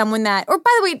 Right? To someone that, or by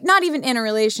the way, not even in a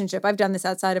relationship. I've done this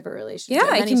outside of a relationship.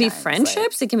 Yeah, it can be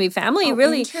friendships. It can be family.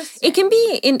 Really, it can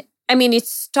be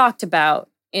it's talked about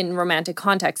in romantic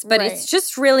context, but it's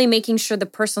just really making sure the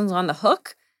person's on the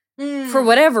hook for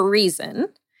whatever reason.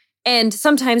 And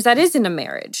sometimes that is in a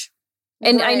marriage.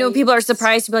 And I know people are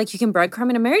surprised to be like, you can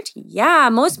breadcrumb in a marriage? Yeah,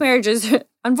 most marriages,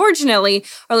 unfortunately,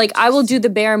 are like, I will do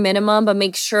the bare minimum, but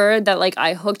make sure that like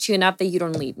I hooked you enough that you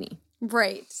don't leave me.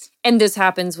 Right. And this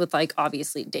happens with like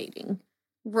obviously dating.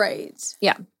 Right.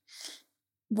 Yeah.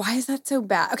 Why is that so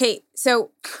bad? Okay, so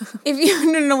if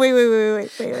you no wait.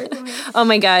 Oh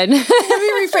my God. Let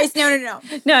me rephrase. No.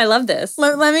 No, I love this.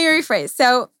 Let me rephrase.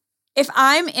 So if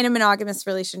I'm in a monogamous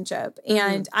relationship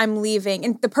and I'm leaving,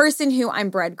 and the person who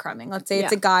I'm breadcrumbing, let's say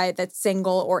it's a guy that's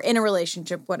single or in a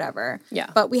relationship, whatever. Yeah.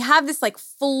 But we have this like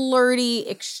flirty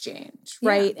exchange,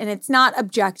 right? And it's not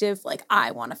objective, like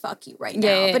I want to fuck you right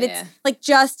now. But it's like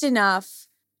just enough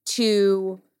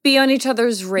to be on each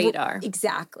other's radar.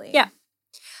 Exactly. Yeah.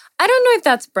 I don't know if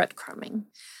that's breadcrumbing.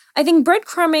 I think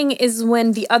breadcrumbing is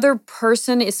when the other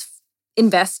person is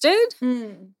invested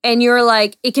and you're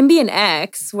like, it can be an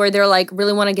ex where they're like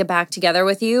really want to get back together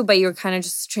with you, but you're kind of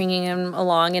just stringing them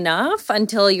along enough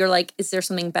until you're like, is there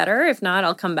something better? If not,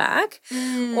 I'll come back.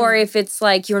 Or if it's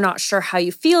like you're not sure how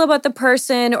you feel about the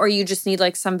person or you just need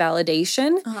like some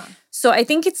validation. So I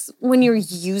think it's when you're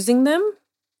using them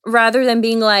rather than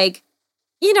being like,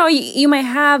 you know, you might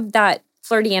have that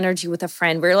flirty energy with a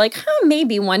friend where you're like,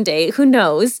 maybe one day, who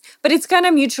knows? But it's kind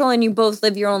of mutual and you both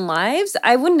live your own lives.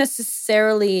 I wouldn't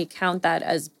necessarily count that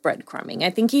as breadcrumbing. I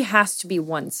think he has to be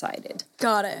one-sided.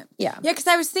 Got it. Yeah. Yeah, because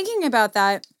I was thinking about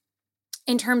that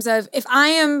in terms of if I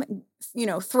am, you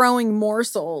know, throwing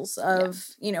morsels of,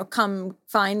 you know, come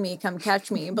find me, come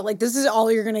catch me, but like this is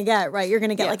all you're going to get, right? You're going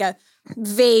to get like a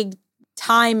vague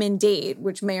time and date,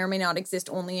 which may or may not exist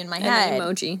only in my head. An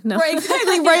emoji. No. Right,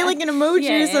 exactly, right? Like an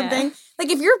emoji or something. Yeah. Like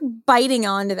if you're biting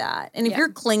onto that and if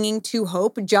you're clinging to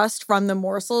hope just from the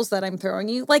morsels that I'm throwing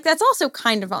you, like that's also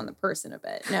kind of on the person a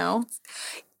bit, no?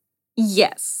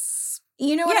 Yes.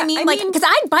 You know what I mean? Like, because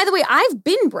by the way, I've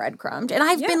been breadcrumbed and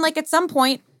I've been like, at some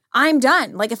point, I'm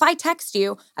done. Like if I text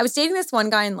you, I was dating this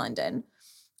one guy in London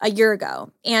a year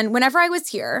ago. And whenever I was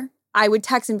here, I would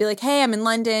text and be like, hey, I'm in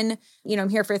London. You know, I'm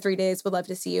here for 3 days. Would love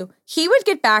to see you. He would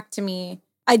get back to me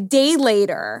a day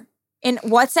later. And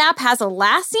WhatsApp has a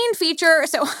last seen feature.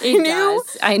 So I know.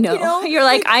 You know, you're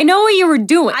like, I know what you were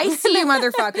doing. I see you,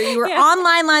 motherfucker. You were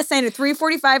online last night at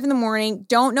 3:45 in the morning.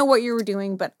 Don't know what you were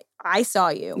doing, but I saw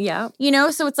you. Yeah. You know,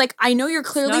 so it's like, I know you're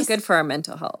clearly. It's not good for our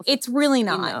mental health. It's really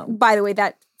not. You know. By the way,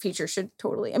 that feature should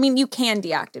totally. I mean, you can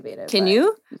deactivate it. Can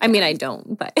you? I mean, I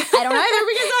don't, but. I don't either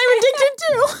because I'm addicted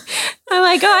too. I'm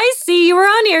like, oh, I see you were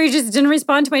on here. You just didn't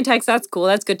respond to my text. That's cool.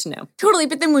 That's good to know. Totally.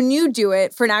 But then when you do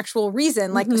it for an actual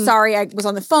reason, like, sorry, I was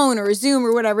on the phone or a Zoom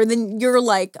or whatever, then you're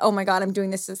like, oh my God, I'm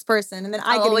doing this to this person. And then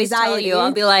I I'll get always anxiety. tell you,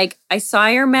 I'll be like, I saw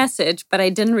your message, but I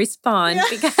didn't respond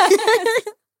because.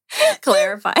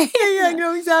 Clarify. Yeah,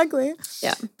 no, exactly.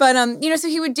 Yeah. But, you know, so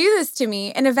he would do this to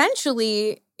me and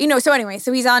eventually, you know, so anyway,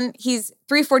 so he's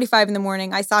 3:45 in the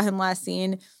morning. I saw him last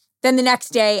seen. Then the next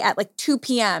day at like 2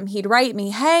 p.m., he'd write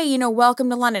me, hey, you know, welcome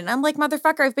to London. And I'm like,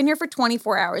 motherfucker, I've been here for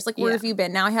 24 hours. Like, where have you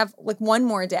been? Now I have like one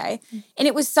more day. And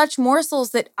it was such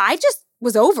morsels that I just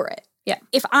was over it. Yeah.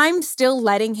 If I'm still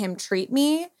letting him treat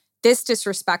me this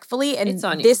disrespectfully and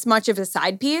this much of a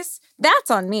side piece,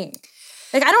 that's on me.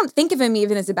 Like, I don't think of him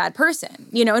even as a bad person,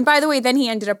 you know? And by the way, then he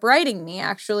ended up writing me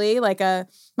actually like a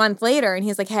month later. And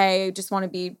he's like, hey, I just want to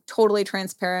be totally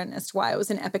transparent as to why I was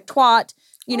an epic twat.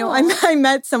 You know, I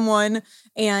met someone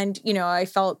and, you know, I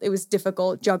felt it was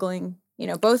difficult juggling, you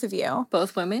know, both of you.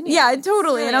 Both women? Yeah,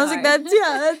 totally. Really and I was hard. like,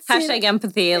 that's Hashtag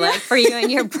empathy, like for you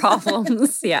and your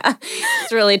problems. Yeah.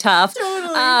 It's really tough.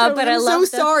 Totally. But I love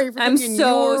sorry for I'm thinking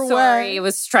so your sorry. way. It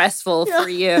was stressful for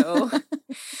you.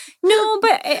 No,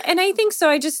 but, and I think so.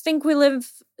 I just think we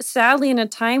live sadly in a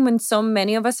time when so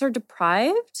many of us are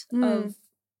deprived of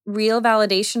real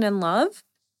validation and love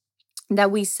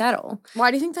that we settle. Why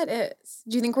do you think that is?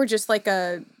 Do you think we're just like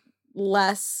a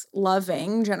less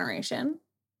loving generation?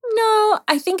 No,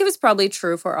 I think it was probably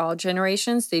true for all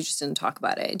generations. They just didn't talk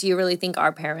about it. Do you really think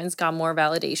our parents got more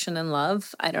validation and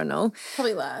love? I don't know.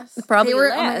 Probably less. Probably they were,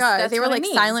 less. Oh my God, That's they were what I like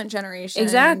mean. silent generation.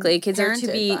 Exactly. Kids are to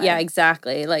be, by. yeah,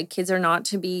 exactly. Like kids are not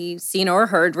to be seen or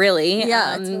heard, really.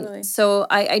 Yeah, totally. So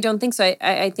I don't think so.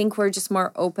 I think we're just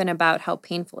more open about how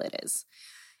painful it is.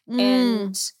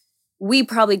 And we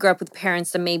probably grew up with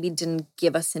parents that maybe didn't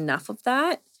give us enough of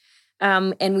that.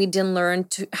 And we didn't learn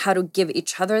how to give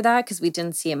each other that because we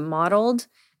didn't see it modeled.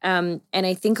 And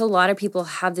I think a lot of people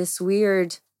have this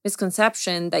weird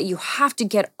misconception that you have to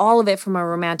get all of it from a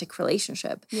romantic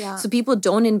relationship. Yeah. So people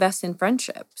don't invest in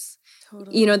friendships.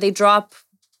 Totally. You know, they drop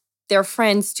their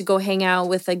friends to go hang out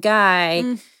with a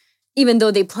guy, even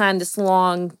though they planned this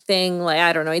long thing. Like,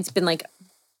 I don't know, it's been like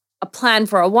a plan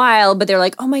for a while, but they're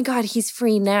like, oh my God, he's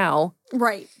free now.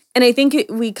 Right. And I think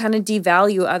we kind of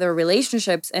devalue other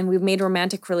relationships and we've made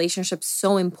romantic relationships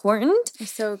so important. I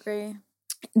so agree.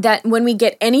 That when we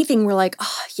get anything, we're like,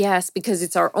 oh, yes, because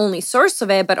it's our only source of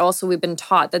it. But also we've been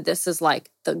taught that this is like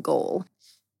the goal.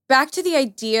 Back to the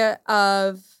idea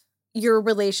of your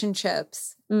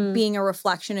relationships being a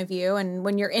reflection of you. And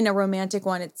when you're in a romantic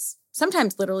one, it's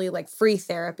sometimes literally like free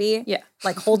therapy. Yeah.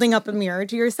 Like holding up a mirror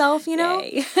to yourself, you know?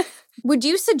 Yay. Would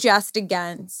you suggest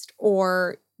against,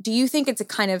 or do you think it's a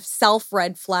kind of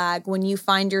self-red flag when you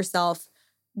find yourself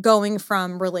going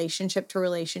from relationship to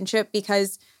relationship?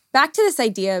 Because back to this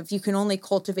idea of you can only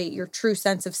cultivate your true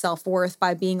sense of self-worth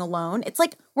by being alone. It's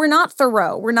like, we're not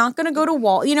Thoreau. We're not going to go to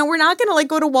we're not going to like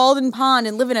go to Walden Pond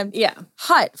and live in a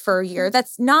hut for a year.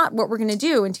 That's not what we're going to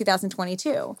do in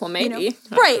 2022. Well, maybe. You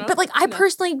know? Right. But like, I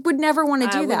personally would never want to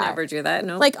do that. I would never do that,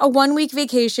 no. Like a 1-week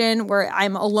vacation where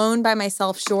I'm alone by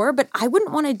myself, sure. But I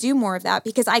wouldn't want to do more of that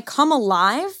because I come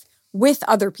alive with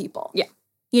other people. Yeah.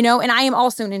 You know, and I am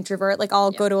also an introvert. Like I'll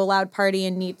go to a loud party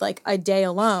and need like a day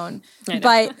alone.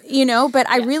 But, you know,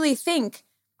 I really think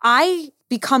I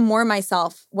become more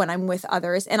myself when I'm with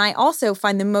others. And I also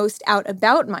find the most out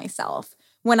about myself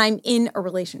when I'm in a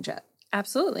relationship.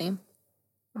 Absolutely.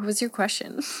 What was your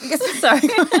question? Sorry.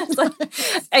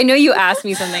 I know you asked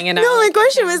me something. And my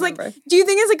question was like, do you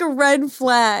think it's like a red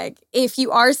flag if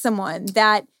you are someone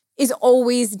that is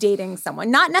always dating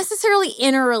someone, not necessarily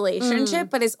in a relationship,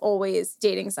 but is always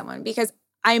dating someone? Because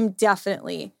I'm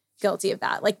definitely guilty of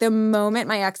that. Like the moment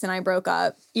my ex and I broke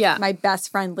up, my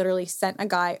best friend literally sent a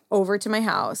guy over to my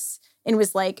house and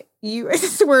was like, I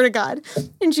swear to God.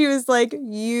 And she was like,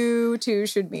 you two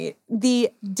should meet the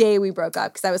day we broke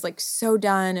up. Cause I was like so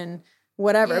done and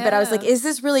whatever. But I was like, is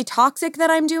this really toxic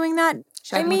that I'm doing that?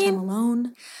 Should I have more time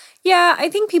alone? Yeah, I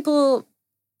think people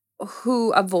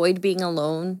who avoid being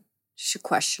alone should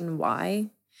question why.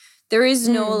 There is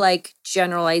no like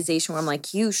generalization where I'm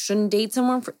like, you shouldn't date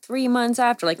someone for 3 months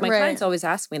after. Like my clients always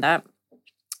ask me that.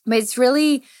 But it's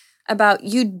really about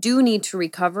you do need to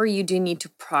recover. You do need to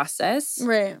process.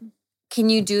 Right. Can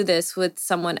you do this with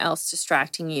someone else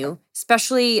distracting you?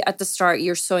 Especially at the start,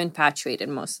 you're so infatuated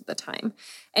most of the time.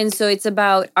 And so it's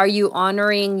about, are you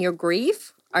honoring your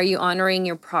grief? Are you honoring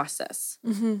your process?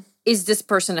 Mm-hmm. Is this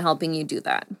person helping you do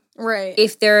that? Right.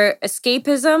 If they're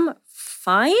escapism,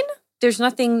 fine. There's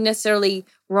nothing necessarily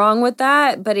wrong with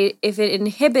that. But if it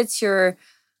inhibits your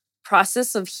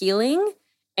process of healing,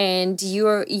 and you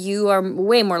are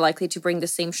way more likely to bring the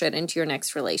same shit into your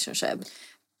next relationship.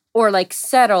 Or like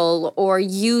settle or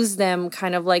use them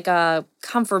kind of like a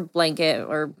comfort blanket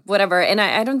or whatever. And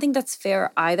I don't think that's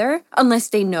fair either, unless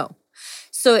they know.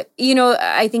 So,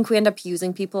 I think we end up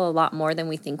using people a lot more than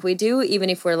we think we do, even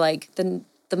if we're like the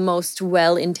most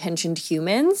well-intentioned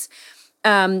humans.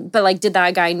 But like, did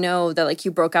that guy know that like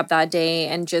you broke up that day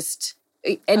and just...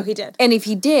 And he did. And if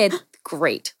he did,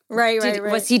 great. Right.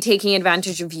 Was he taking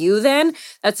advantage of you then?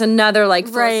 That's another like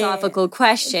philosophical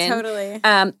question. Totally.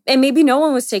 And maybe no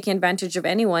one was taking advantage of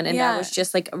anyone and that was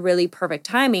just like a really perfect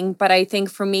timing. But I think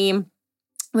for me,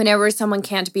 whenever someone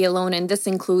can't be alone, and this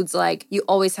includes like you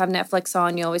always have Netflix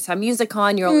on, you always have music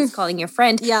on, you're always calling your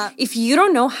friend. Yeah. If you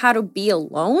don't know how to be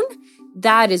alone,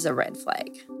 that is a red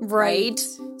flag. Right?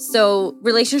 So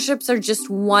relationships are just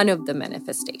one of the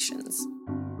manifestations.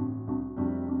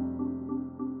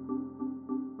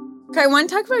 Okay, I want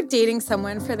to talk about dating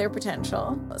someone for their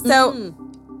potential. So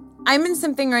I'm in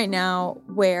something right now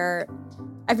where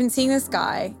I've been seeing this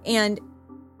guy and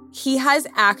he has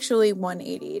actually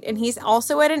 180'd. And he's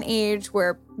also at an age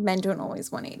where men don't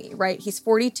always 180, right? He's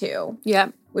 42.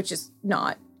 Yeah. Which is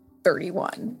not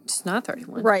 31. It's not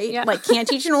 31. Right? Yeah. Like can't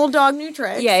teach an old dog new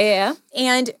tricks. Yeah.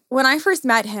 And when I first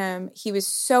met him, he was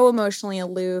so emotionally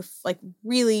aloof, like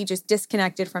really just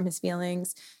disconnected from his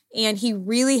feelings. And he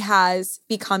really has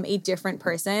become a different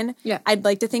person. Yeah. I'd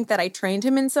like to think that I trained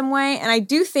him in some way. And I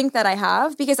do think that I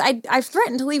have, because I've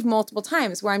threatened to leave multiple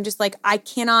times where I'm just like, I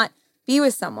cannot be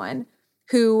with someone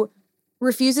who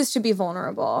refuses to be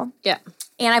vulnerable. Yeah.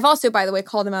 And I've also, by the way,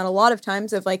 called him out a lot of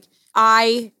times of like,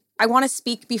 I want to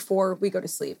speak before we go to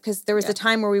sleep. Because there was a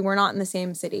time where we were not in the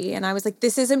same city. And I was like,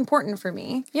 this is important for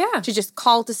me. Yeah. To just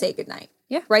call to say goodnight.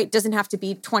 Yeah. Right? Doesn't have to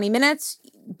be 20 minutes,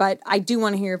 but I do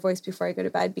want to hear your voice before I go to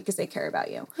bed because I care about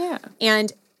you. Yeah.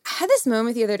 And I had this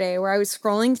moment the other day where I was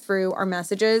scrolling through our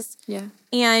messages. Yeah.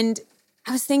 And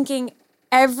I was thinking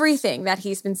everything that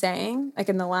he's been saying, like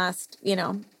in the last,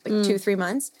 2-3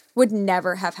 months, would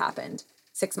never have happened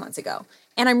 6 months ago.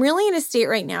 And I'm really in a state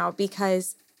right now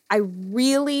because I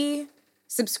really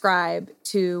subscribe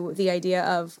to the idea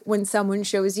of when someone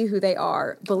shows you who they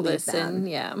are, believe them.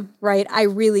 Yeah. Right? I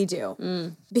really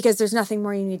do. Because there's nothing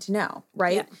more you need to know,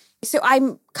 right? Yeah. So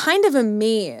I'm kind of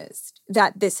amazed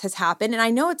that this has happened. And I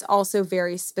know it's also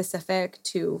very specific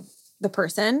to the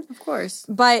person. Of course.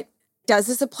 But does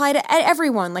this apply to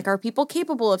everyone? Like, are people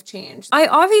capable of change? I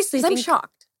obviously think... I'm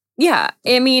shocked. Yeah.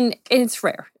 I mean, it's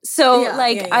rare. So, I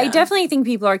yeah. definitely think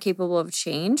people are capable of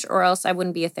change, or else I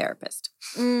wouldn't be a therapist.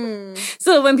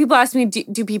 So when people ask me,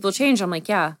 do people change? I'm like,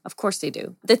 yeah, of course they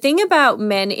do. The thing about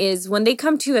men is when they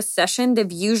come to a session,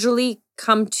 they've usually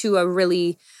come to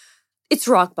it's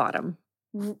rock bottom.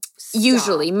 Stop.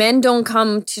 Usually. Men don't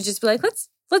come to just be like,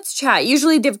 let's chat.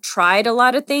 Usually they've tried a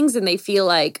lot of things and they feel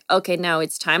like, okay, now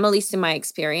it's time, at least in my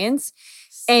experience.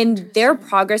 And their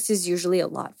progress is usually a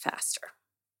lot faster.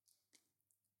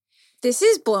 This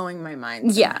is blowing my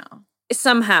mind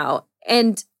somehow.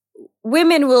 And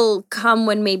women will come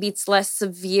when maybe it's less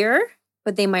severe,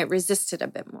 but they might resist it a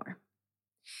bit more.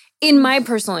 In my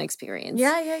personal experience.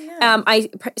 Yeah.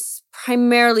 I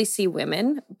primarily see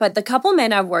women, but the couple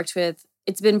men I've worked with,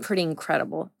 it's been pretty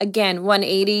incredible. Again,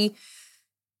 180,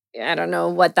 I don't know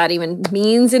what that even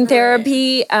means in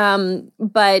therapy,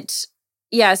 but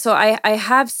Yeah, so I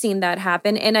have seen that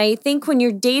happen. And I think when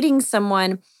you're dating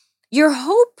someone, your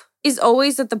hope is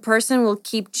always that the person will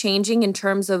keep changing in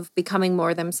terms of becoming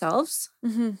more themselves.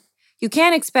 Mm-hmm. You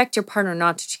can't expect your partner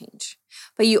not to change,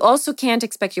 but you also can't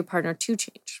expect your partner to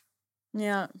change.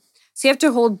 Yeah. So you have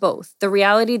to hold both. The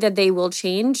reality that they will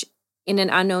change in an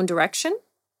unknown direction,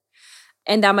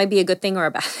 and that might be a good thing or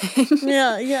a bad thing.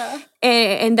 Yeah.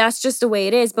 And that's just the way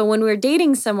it is. But when we're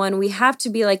dating someone, we have to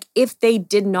be like, if they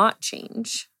did not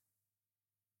change,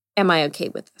 am I okay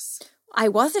with this? I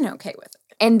wasn't okay with it.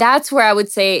 And that's where I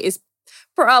would say is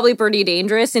probably pretty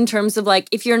dangerous in terms of like,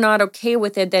 if you're not okay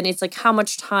with it, then it's like, how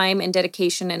much time and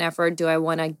dedication and effort do I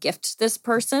want to gift this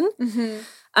person?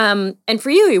 Mm-hmm. And for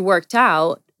you, it worked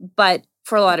out, but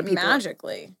for a lot of people,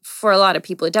 magically, for a lot of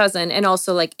people, it doesn't. And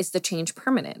also, like, is the change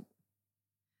permanent?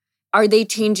 Are they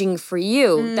changing for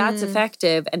you? That's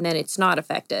effective, and then it's not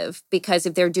effective because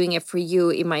if they're doing it for you,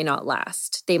 it might not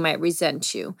last. They might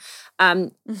resent you.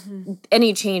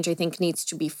 Any change, I think, needs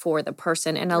to be for the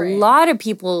person. And a lot of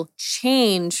people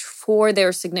change for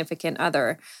their significant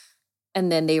other,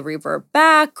 and then they revert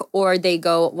back or they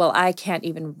go, well, I can't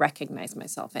even recognize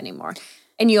myself anymore.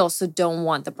 And you also don't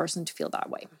want the person to feel that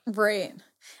way. Right.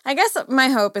 I guess my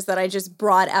hope is that I just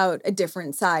brought out a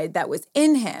different side that was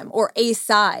in him, or a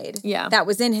side that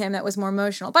was in him that was more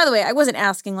emotional. By the way, I wasn't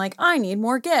asking like, I need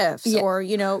more gifts or,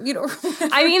 you know.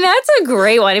 I mean, that's a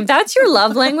great one. If that's your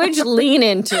love language, lean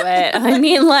into it. I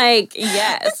mean, like,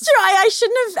 yes. That's true. I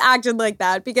shouldn't have acted like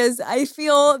that because I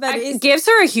feel that gifts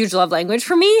are a huge love language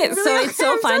for me. Really? So it's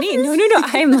so funny. No.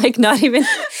 I'm like not even.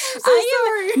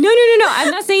 Sorry. No.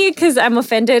 I'm not saying it because I'm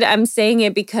offended. I'm saying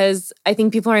it because I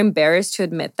think people are embarrassed to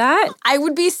admit that. I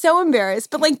would be so embarrassed.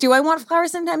 But like, do I want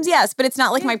flowers sometimes? Yes. But it's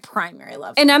not like my primary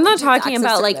love. And I'm not talking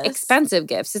about like expensive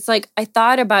gifts. It's like I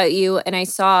thought about you and I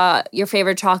saw your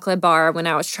favorite chocolate bar when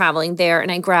I was traveling there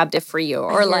and I grabbed it for you.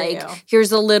 Or like,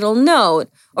 here's a little note.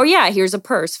 Or here's a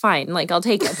purse. Fine. Like, I'll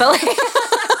take it. But like...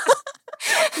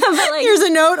 But like, here's a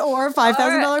note or $5,000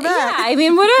 bag. Yeah, I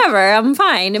mean, whatever. I'm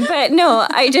fine. But no,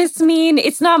 I just mean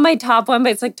it's not my top one,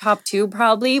 but it's like top two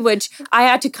probably, which I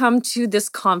had to come to this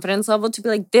confidence level to be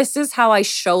like, this is how I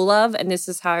show love and this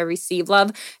is how I receive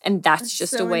love. And that's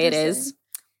just the way it is.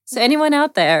 So anyone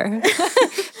out there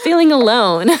feeling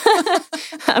alone,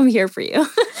 I'm here for you.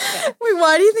 Wait,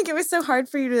 why do you think it was so hard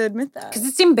for you to admit that? Because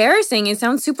it's embarrassing. It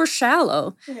sounds super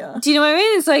shallow. Yeah. Do you know what I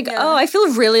mean? It's like, oh, I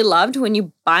feel really loved when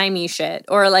you buy me shit.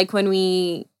 Or like when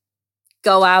we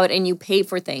go out and you pay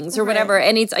for things or whatever.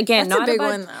 And it's, again, that's not a big about,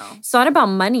 one, though. It's not about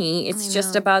money. It's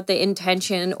just about the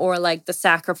intention or like the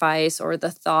sacrifice or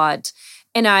the thought.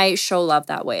 And I show love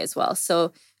that way as well.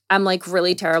 So I'm like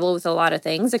really terrible with a lot of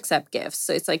things except gifts.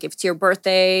 So it's like if it's your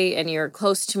birthday and you're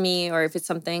close to me or if it's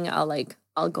something,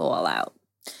 I'll go all out.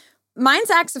 Mine's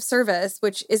acts of service,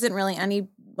 which isn't really any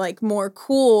like more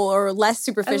cool or less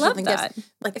superficial than gifts.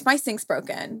 Like if my sink's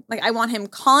broken, like I want him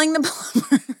calling the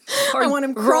plumber. I want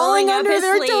him crawling under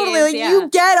there sleeves, totally. Like you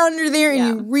get under there and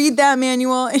you read that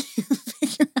manual and you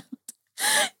figure out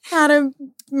how to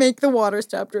make the water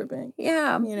stop dripping.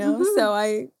 Yeah. You know? So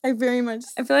I very much...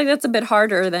 I feel like that's a bit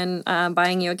harder than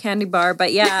buying you a candy bar,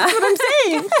 but yeah. That's what I'm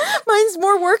saying. Mine's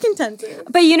more work intensive.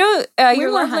 But you know,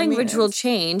 your love language will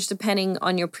change depending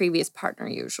on your previous partner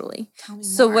usually. Tell me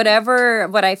so more.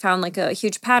 what I found like a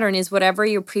huge pattern is whatever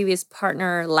your previous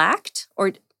partner lacked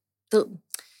or the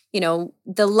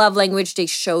love language they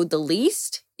showed the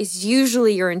least is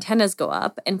usually your antennas go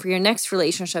up. And for your next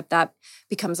relationship, that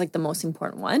becomes like the most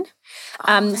important one.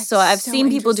 So I've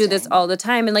seen people do this all the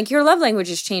time. And like your love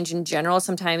languages change in general,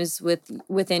 sometimes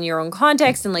within your own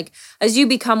context. And like as you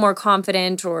become more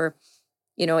confident or,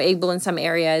 able in some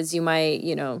areas, you might,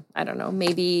 I don't know,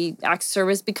 maybe acts of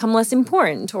service become less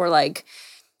important or like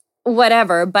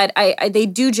whatever, but they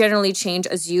do generally change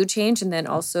as you change, and then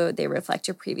also they reflect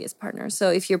your previous partner.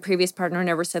 So if your previous partner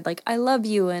never said like I love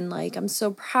you and like I'm so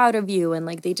proud of you and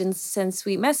like they didn't send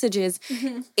sweet messages,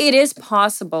 it is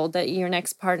possible that your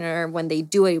next partner, when they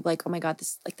do it, like, oh my God, this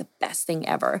is like the best thing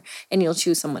ever, and you'll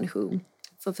choose someone who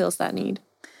fulfills that need.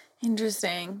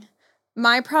 Interesting.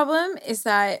 My problem is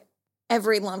that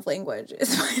every love language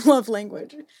is my love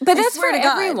language. But that's for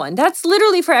everyone. That's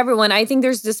literally for everyone. I think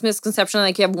there's this misconception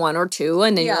like you have one or two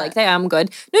and then you're like, hey, I'm good.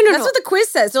 No. That's what the quiz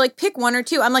says. They're like, pick one or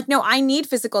two. I'm like, no, I need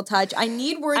physical touch. I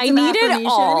need words of affirmation. It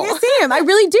all. I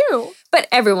really do. But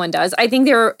everyone does. I think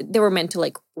they were meant to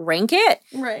like rank it.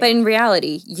 Right. But in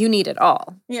reality, you need it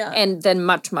all. Yeah. And then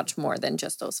much, much more than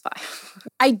just those 5.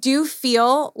 I do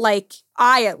feel like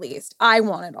I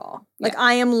want it all. Like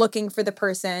I am looking for the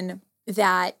person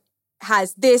that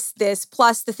has this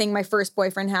plus the thing my first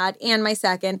boyfriend had and my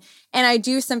second. And I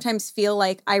do sometimes feel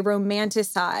like I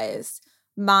romanticize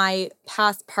my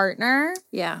past partner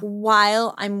Yeah.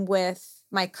 while I'm with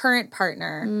my current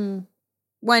partner Mm.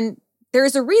 when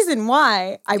there's a reason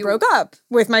why I broke up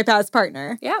with my past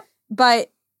partner. Yeah. But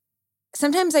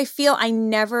sometimes I feel I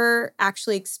never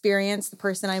actually experience the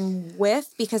person I'm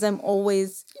with because I'm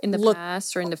always In the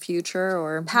past or in the future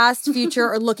or past, future,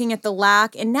 or looking at the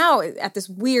lack. And now at this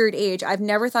weird age, I've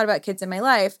never thought about kids in my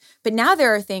life. But now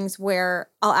there are things where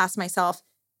I'll ask myself,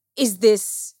 is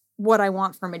this what I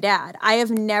want from a dad? I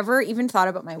have never even thought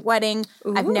about my wedding.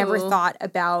 I've never Ooh. thought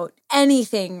about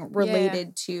anything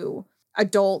related to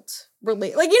adult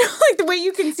relate, like, you know, like the way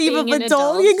you conceive Being of an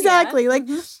adult. adult, Exactly. yeah. Like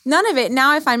none of it.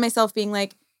 Now I find myself being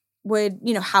like,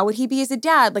 how would he be as a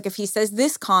dad? Like if he says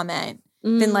this comment,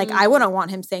 then like I wouldn't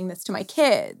want him saying this to my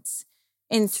kids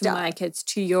and to stuff. my kids,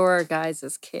 to your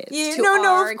guys' kids. Yeah, to no,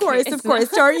 our of course, kids. of course.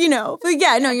 But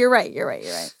yeah, no, you're right.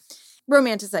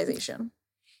 Romanticization.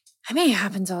 I mean, it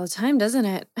happens all the time, doesn't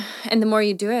it? And the more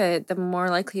you do it, the more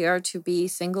likely you are to be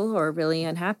single or really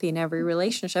unhappy in every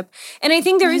relationship. And I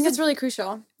think that's really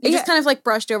crucial. You just kind of like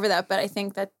brushed over that, but I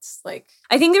think that's like...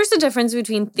 I think there's a difference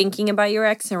between thinking about your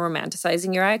ex and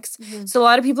romanticizing your ex. Mm-hmm. So a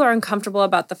lot of people are uncomfortable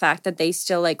about the fact that they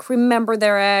still like remember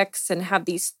their ex and have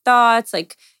these thoughts,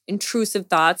 like intrusive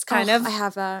thoughts kind of. I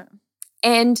have that.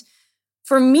 And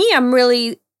for me, I'm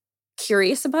really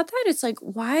curious about that. It's like,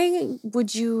 why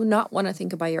would you not want to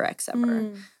think about your ex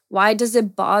ever? Why does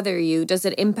it bother you? Does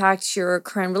it impact your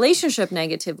current relationship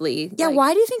negatively? Yeah, Like,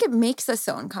 why do you think it makes us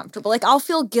so uncomfortable? Like I'll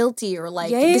feel guilty or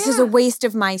like Yeah, this is a waste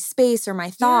of my space or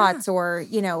my thoughts or,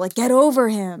 like get over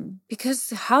him. because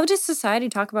how does society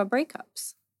talk about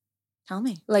breakups? Tell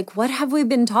me. Like, what have we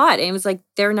been taught? And it was like,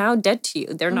 they're now dead to you.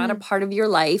 They're not a part of your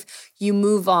life. You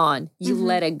move on. You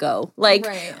let it go. Like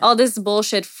all this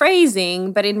bullshit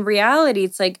phrasing. But in reality,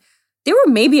 it's like, they were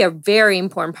maybe a very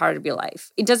important part of your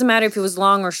life. It doesn't matter if it was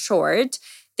long or short.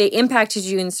 They impacted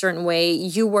you in a certain way.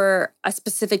 You were a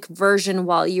specific version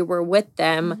while you were with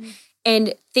them.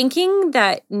 And thinking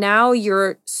that now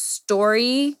your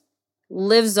story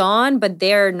lives on, but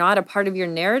they're not a part of your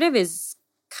narrative is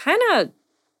kind of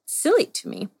silly to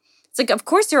me. It's like, of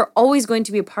course, they're always going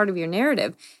to be a part of your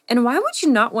narrative. And why would you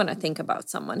not want to think about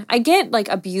someone? I get like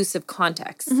abusive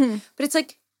context, but it's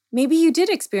like, maybe you did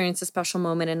experience a special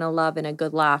moment and a love and a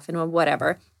good laugh and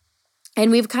whatever.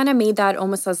 And we've kind of made that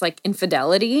almost as like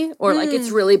infidelity or like it's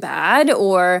really bad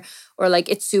or like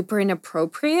it's super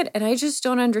inappropriate. And I just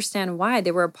don't understand why.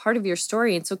 They were a part of your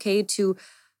story. It's okay to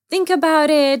think about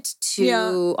it,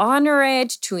 to honor it,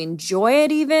 to enjoy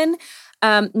it even.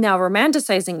 Now,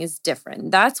 romanticizing is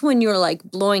different. That's when you're like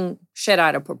blowing shit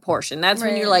out of proportion. That's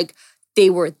when you're like, they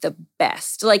were the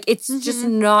best. Like, it's just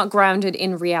not grounded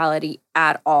in reality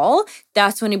at all.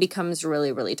 That's when it becomes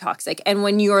really, really toxic. And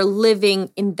when you're living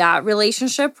in that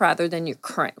relationship rather than your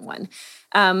current one.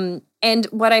 And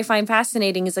what I find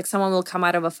fascinating is like someone will come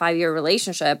out of a 5-year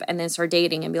relationship and then start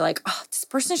dating and be like, oh, this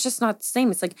person's just not the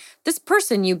same. It's like this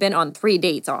person you've been on 3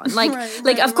 dates on.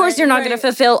 Like, of course you're not going to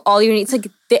fulfill all your needs. Like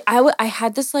I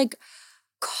had this like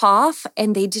cough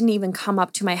and they didn't even come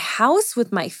up to my house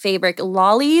with my favorite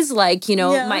lollies. Like,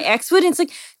 my ex would. And it's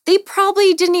like, they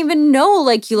probably didn't even know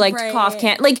like you liked cough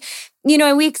can't like,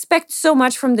 and we expect so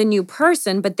much from the new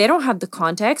person, but they don't have the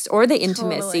context or the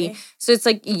intimacy. Totally. So it's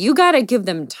like, you got to give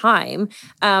them time.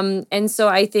 And so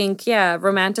I think,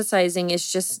 romanticizing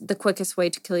is just the quickest way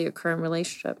to kill your current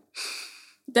relationship.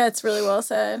 That's really well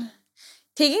said.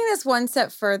 Taking this one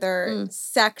step further,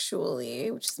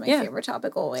 sexually, which is my favorite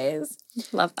topic always.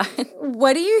 Love that.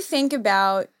 What do you think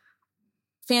about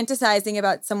fantasizing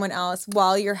about someone else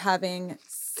while you're having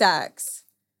sex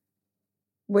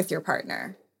with your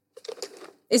partner?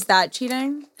 Is that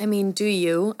cheating? I mean, do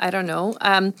you? I don't know.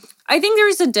 I think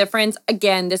there's a difference.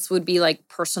 Again, this would be like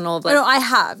personal. Like, no, I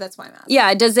have. That's why I'm asking.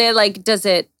 Yeah. Does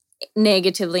it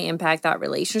negatively impact that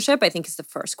relationship? I think is the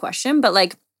first question. But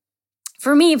like,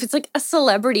 for me, if it's like a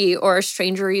celebrity or a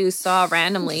stranger you saw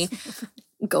randomly,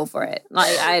 go for it.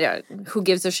 Like, who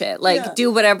gives a shit? Like,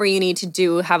 do whatever you need to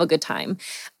do. Have a good time.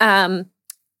 If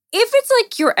it's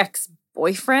like your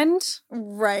ex-boyfriend,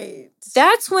 right?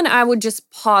 That's when I would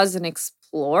just pause and explore.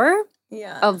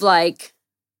 Of like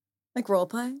role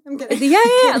play. I'm kidding.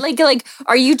 Yeah. Like,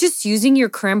 are you just using your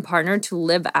current partner to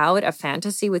live out a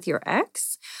fantasy with your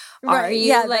ex?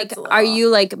 Right. Are you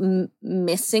like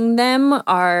missing them?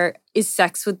 Is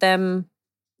sex with them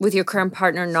with your current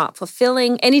partner not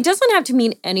fulfilling? And it doesn't have to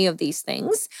mean any of these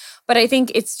things, but I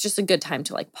think it's just a good time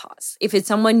to like pause. If it's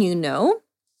someone you know,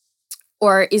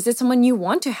 or is it someone you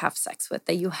want to have sex with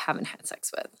that you haven't had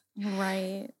sex with?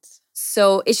 Right.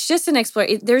 So it's just an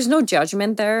exploration. There's no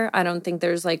judgment there. I don't think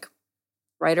there's like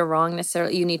right or wrong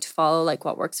necessarily. You need to follow like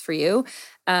what works for you.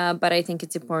 But I think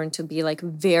it's important to be like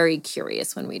very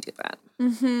curious when we do that.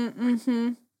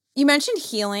 You mentioned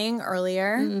healing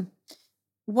earlier.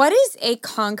 What is a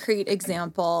concrete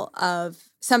example of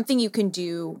something you can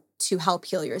do to help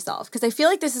heal yourself? Because I feel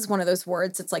like this is one of those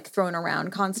words that's like thrown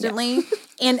around constantly. Yeah.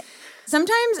 And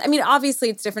sometimes, I mean, obviously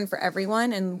it's different for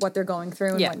everyone and what they're going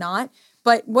through and whatnot.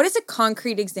 But what is a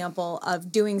concrete example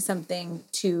of doing something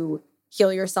to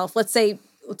heal yourself? Let's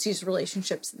use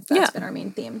relationships since that's been our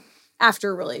main theme.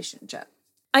 After a relationship.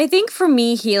 I think for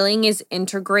me, healing is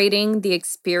integrating the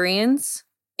experience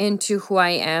into who I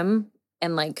am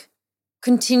and like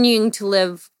continuing to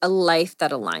live a life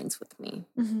that aligns with me.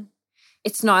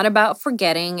 It's not about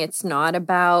forgetting. It's not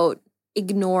about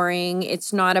ignoring.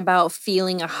 It's not about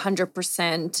feeling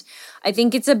 100%. I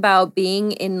think it's about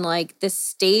being in like this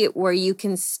state where you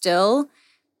can still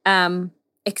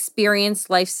experience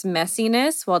life's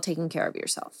messiness while taking care of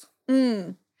yourself.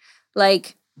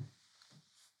 Like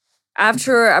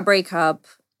after a breakup,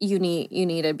 you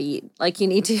need a beat. Like you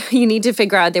need to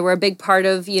figure out they were a big part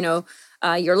of,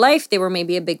 your life. They were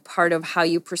maybe a big part of how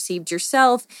you perceived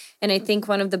yourself. And I think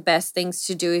one of the best things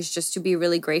to do is just to be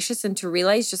really gracious and to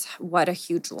realize just what a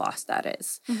huge loss that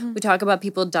is. We talk about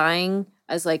people dying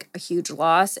as like a huge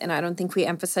loss. And I don't think we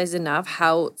emphasize enough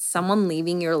how someone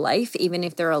leaving your life, even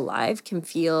if they're alive, can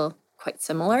feel quite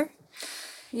similar.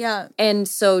 Yeah. And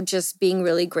so just being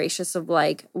really gracious of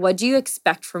like, what do you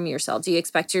expect from yourself? Do you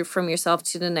expect from yourself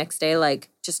to the next day, like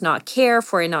just not care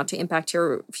for it, not to impact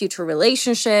your future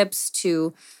relationships,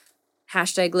 to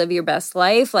 #live your best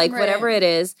life, like whatever it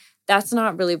is, that's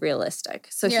not really realistic.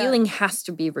 So healing has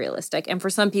to be realistic. And for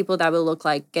some people that will look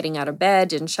like getting out of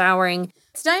bed and showering.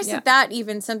 It's nice that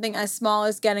even something as small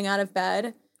as getting out of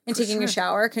bed and taking a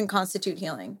shower can constitute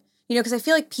healing. Because I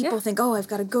feel like people think, oh, I've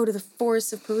got to go to the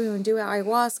forests of Peru and do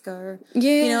ayahuasca or,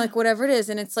 like whatever it is.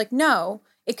 And it's like, no,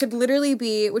 it could literally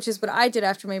be, which is what I did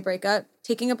after my breakup,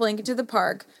 taking a blanket to the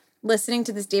park, listening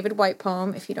to this David Whyte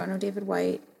poem. If you don't know David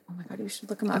Whyte, oh my God, you should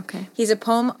look him up. Okay. He's a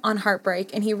poem on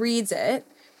heartbreak and he reads it.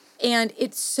 And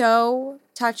it's so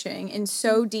touching and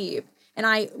so deep. And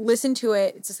I listened to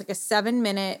it. It's just like a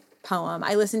 7-minute poem.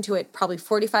 I listened to it probably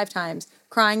 45 times,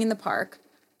 crying in the park.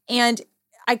 And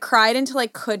I cried until I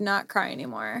could not cry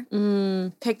anymore.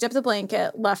 Picked up the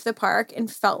blanket, left the park,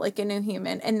 and felt like a new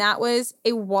human. And that was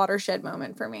a watershed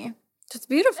moment for me. That's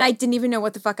beautiful. I didn't even know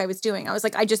what the fuck I was doing. I was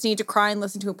like, I just need to cry and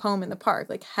listen to a poem in the park.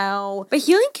 Like how... But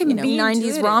healing can be 90s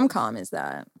intuitive. rom-com is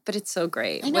that? But it's so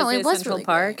great. I know, it was Central really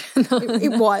Park.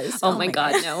 It was. Oh my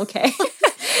God, no, okay.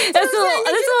 That's a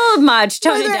little much.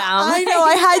 Tone it down. I know.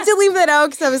 I had to leave that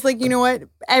out because I was like, you know what?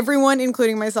 Everyone,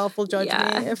 including myself, will judge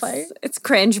me if I... It's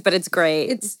cringe, but it's great.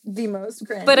 It's the most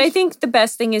cringe. But I think the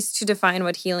best thing is to define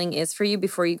what healing is for you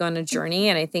before you go on a journey.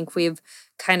 And I think we've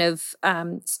kind of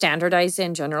standardized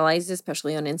and generalized,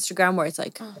 especially on Instagram, where it's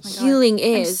like, healing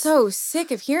is... I'm so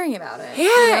sick of hearing about it.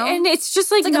 Yeah, and it's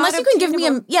just like unless you can give me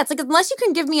it's like unless you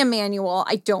can give me a manual,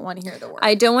 I don't want to hear the word.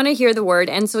 I don't want to hear the word.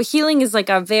 And so healing is like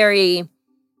a very...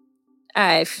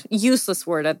 useless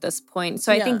word at this point.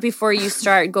 So I think before you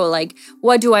start, go like,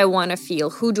 what do I want to feel?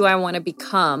 Who do I want to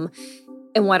become?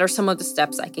 And what are some of the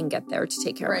steps I can get there to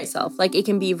take care of myself? Like it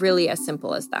can be really as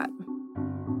simple as that.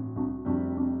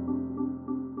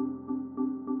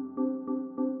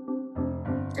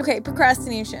 Okay,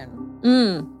 procrastination.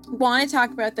 Want to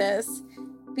talk about this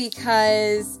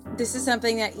because this is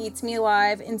something that eats me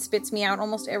alive and spits me out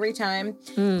almost every time.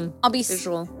 I'll be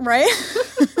visual, right?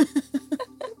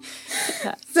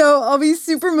 So I'll be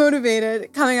super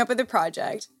motivated coming up with a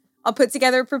project. I'll put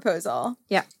together a proposal.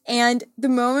 Yeah. And the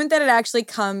moment that it actually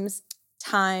comes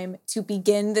time to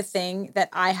begin the thing that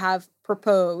I have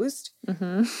proposed,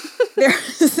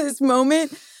 there's this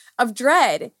moment of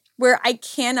dread where I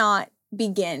cannot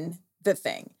begin the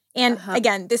thing. And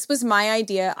again, this was my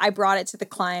idea. I brought it to the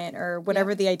client or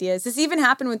whatever the idea is. This even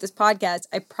happened with this podcast.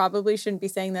 I probably shouldn't be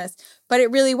saying this, but it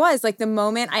really was like the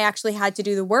moment I actually had to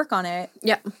do the work on it.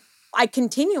 Yeah. I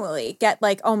continually get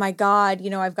like, oh my God,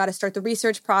 I've got to start the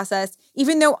research process,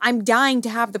 even though I'm dying to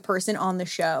have the person on the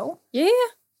show. Yeah.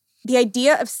 The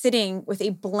idea of sitting with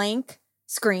a blank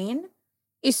screen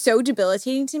is so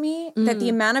debilitating to me that the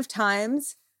amount of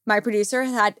times my producer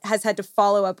has had to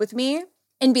follow up with me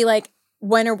and be like,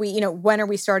 when are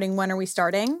we starting? When are we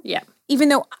starting? Yeah. Even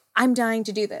though I'm dying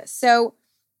to do this. So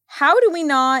how do we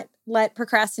not let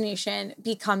procrastination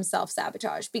become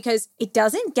self-sabotage? Because it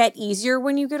doesn't get easier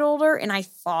when you get older, and I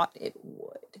thought it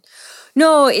would.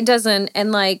 No, it doesn't.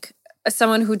 And like as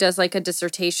someone who does like a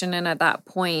dissertation, and at that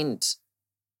point,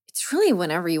 it's really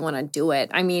whenever you want to do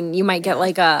it. I mean, you might get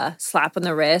like a slap on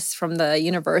the wrist from the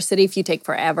university if you take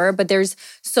forever, but there's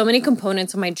so many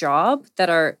components of my job that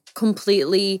are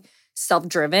completely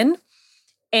self-driven.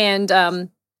 And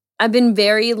I've been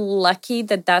very lucky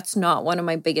that that's not one of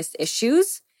my biggest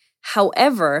issues.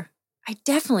 However, I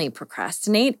definitely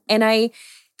procrastinate. And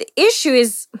the issue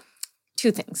is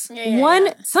two things.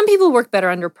 One, some people work better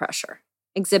under pressure.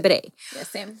 Exhibit A. Yeah,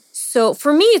 same. So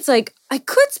for me, it's like I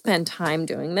could spend time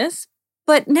doing this,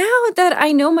 but now that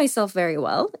I know myself very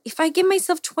well, if I give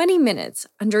myself 20 minutes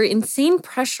under insane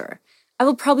pressure, I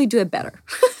will probably do it better.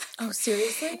 Oh,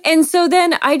 seriously? And so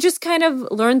then I just kind of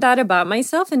learned that about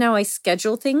myself, and now I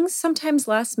schedule things sometimes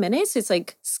last minute. So it's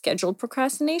like scheduled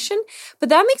procrastination. But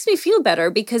that makes me feel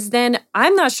better because then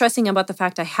I'm not stressing about the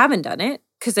fact I haven't done it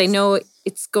because I know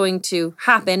it's going to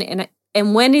happen,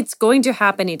 and when it's going to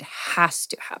happen, it has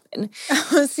to happen.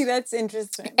 Oh, see, that's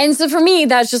interesting. And so for me,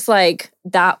 that's just like,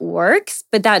 that works,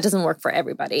 but that doesn't work for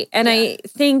everybody. And I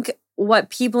think what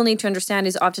people need to understand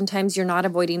is oftentimes you're not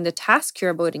avoiding the task,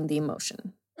 you're avoiding the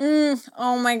emotion.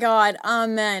 Oh my God.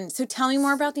 Amen. So tell me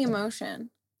more about the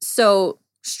emotion. So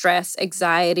stress,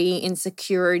 anxiety,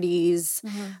 insecurities,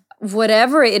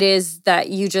 whatever it is that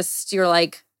you're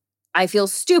like, I feel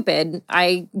stupid.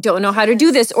 I don't know how to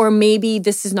do this. Or maybe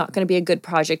this is not going to be a good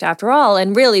project after all.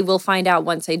 And really, we'll find out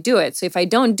once I do it. So if I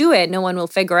don't do it, no one will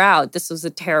figure out this was a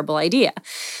terrible idea.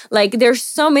 Like, there's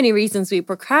so many reasons we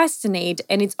procrastinate.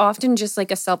 And it's often just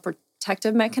like a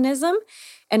self-protective mechanism.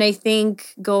 And I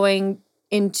think going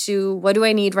into what do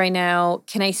I need right now?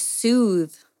 Can I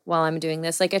soothe while I'm doing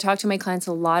this? Like, I talk to my clients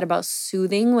a lot about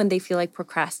soothing when they feel like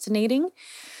procrastinating.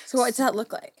 So what does that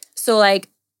look like? So like,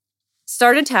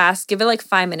 start a task, give it like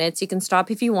 5 minutes. You can stop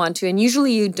if you want to. And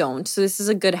usually you don't. So this is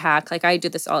a good hack. Like, I do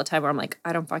this all the time where I'm like,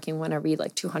 I don't fucking want to read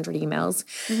like 200 emails,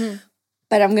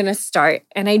 but I'm going to start.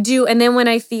 And I do. And then when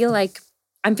I feel like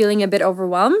I'm feeling a bit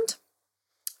overwhelmed,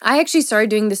 I actually started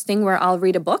doing this thing where I'll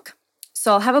read a book.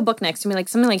 So I'll have a book next to me, like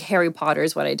something like Harry Potter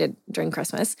is what I did during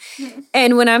Christmas.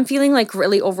 And when I'm feeling like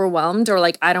really overwhelmed or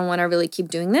like I don't want to really keep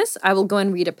doing this, I will go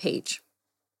and read a page.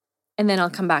 And then I'll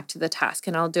come back to the task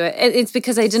and I'll do it. It's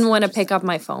because I didn't want to pick up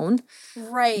my phone.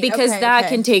 Right. Because that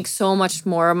can take so much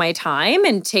more of my time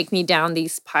and take me down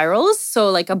these spirals. So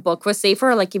like a book was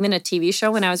safer, like even a TV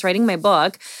show. When I was writing my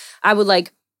book, I would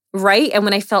like write. And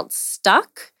when I felt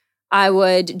stuck, I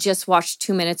would just watch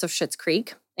 2 minutes of Schitt's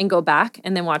Creek and go back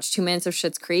and then watch 2 minutes of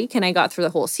Schitt's Creek. And I got through the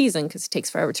whole season because it takes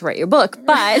forever to write your book.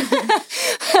 But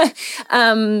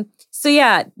so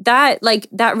yeah, that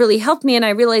really helped me. And I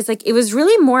realized like it was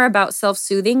really more about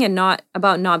self-soothing and not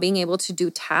about not being able to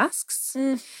do tasks.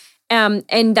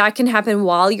 And that can happen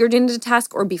while you're doing the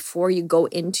task or before you go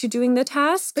into doing the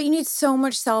task. But you need so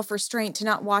much self-restraint to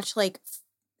not watch like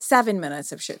 7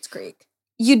 minutes of Schitt's Creek.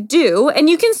 You do. And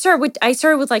you can I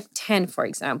started with like 10, for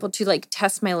example, to like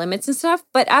test my limits and stuff.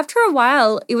 But after a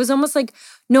while, it was almost like,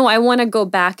 no, I want to go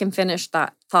back and finish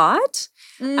that thought.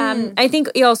 I think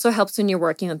it also helps when you're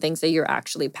working on things that you're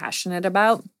actually passionate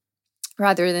about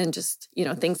rather than just,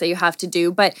 things that you have to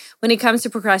do. But when it comes to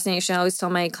procrastination, I always tell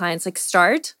my clients, like,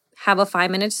 have a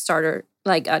 5-minute starter,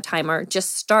 like a timer,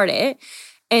 just start it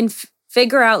and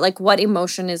figure out like what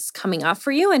emotion is coming up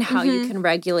for you and how you can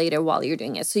regulate it while you're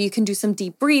doing it. So you can do some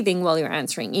deep breathing while you're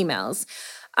answering emails.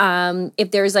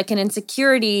 If there's like an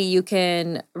insecurity, you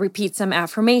can repeat some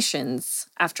affirmations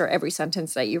after every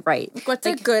sentence that you write. What's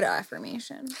a good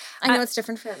affirmation? I know it's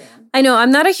different for everyone. I know.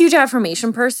 I'm not a huge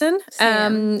affirmation person.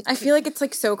 I feel like it's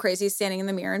like so crazy standing in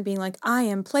the mirror and being like, I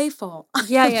am playful.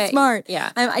 Yeah, smart.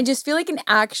 Yeah. I just feel like an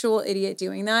actual idiot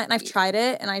doing that. And I've tried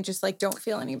it and I just like don't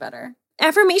feel any better.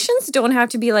 Affirmations don't have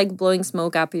to be like blowing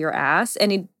smoke up your ass.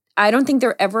 And I don't think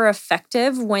they're ever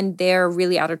effective when they're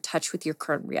really out of touch with your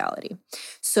current reality.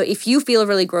 So if you feel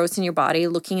really gross in your body,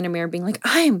 looking in a mirror being like,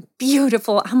 I am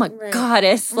beautiful, I'm a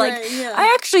goddess. Like,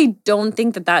 I actually don't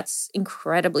think that that's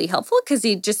incredibly helpful because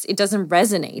it doesn't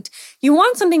resonate. You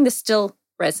want something that still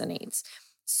resonates.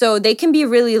 So they can be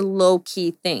really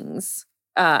low-key things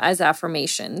as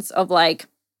affirmations of like,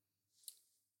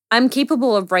 I'm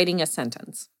capable of writing a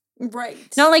sentence. Right.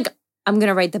 Not like, I'm going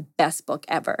to write the best book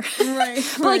ever. Right.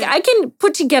 But like, I can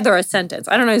put together a sentence.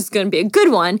 I don't know if it's going to be a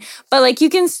good one, but like you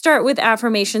can start with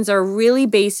affirmations that are really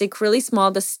basic, really small,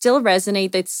 that still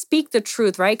resonate, that speak the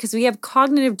truth, right? Because we have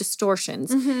cognitive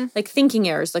distortions, like thinking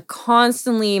errors that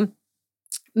constantly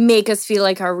make us feel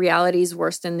like our reality is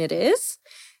worse than it is.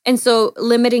 And so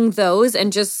limiting those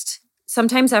and just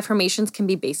sometimes affirmations can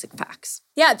be basic facts.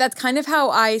 Yeah, that's kind of how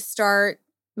I start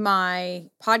my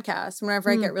podcast whenever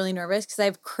I get really nervous because I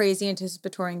have crazy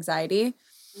anticipatory anxiety.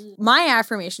 My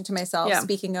affirmation to myself,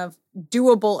 speaking of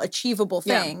doable, achievable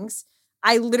things,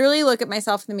 I literally look at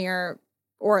myself in the mirror,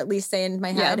 or at least say in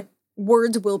my head,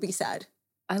 words will be said.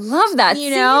 I love that. You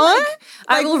know?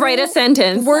 I will write a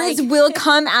sentence. Words will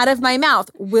come out of my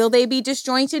mouth. Will they be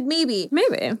disjointed? Maybe.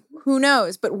 Maybe. Who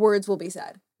knows? But words will be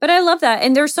said. But I love that.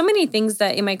 And there's so many things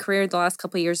that in my career the last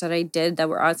couple of years that I did that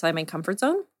were outside my comfort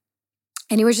zone.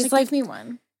 And it was just like give me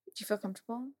one. Do you feel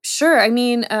comfortable? Sure. I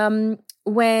mean,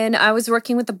 when I was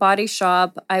working with The Body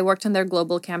Shop, I worked on their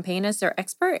global campaign as their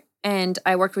expert. And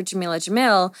I worked with Jamila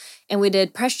Jamil, and we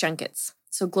did press junkets.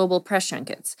 So global press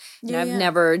junkets. And I've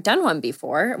never done one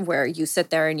before where you sit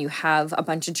there and you have a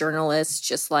bunch of journalists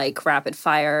just like rapid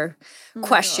fire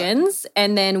questions.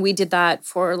 And then we did that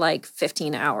for like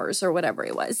 15 hours or whatever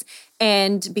it was.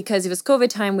 And because it was COVID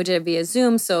time, we did it via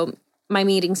Zoom. So my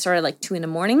meeting started like 2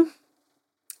 a.m.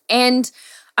 And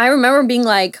I remember being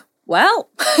like, well,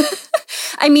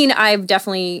 I mean, I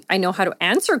know how to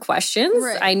answer questions.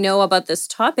 Right. I know about this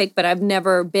topic, but I've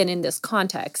never been in this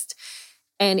context.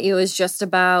 And it was just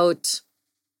about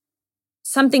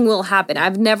something will happen.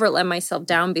 I've never let myself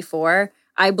down before.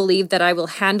 I believe that I will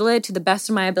handle it to the best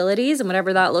of my abilities, and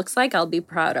whatever that looks like, I'll be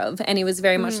proud of. And it was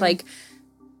very much like,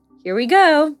 here we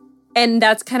go. And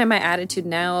that's kind of my attitude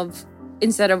now of,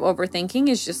 instead of overthinking,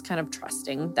 is just kind of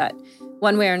trusting that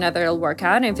one way or another it'll work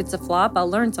out. And if it's a flop, I'll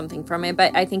learn something from it.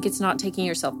 But I think it's not taking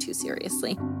yourself too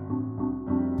seriously.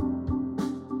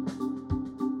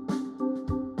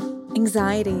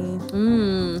 Anxiety.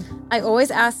 I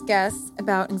always ask guests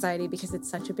about anxiety because it's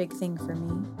such a big thing for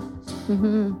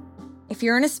me. If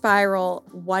you're in a spiral,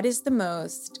 what is the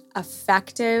most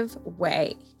effective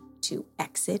way to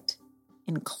exit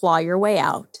and claw your way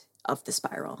out of the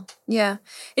spiral? Yeah,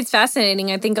 it's fascinating.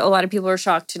 I think a lot of people are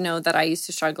shocked to know that I used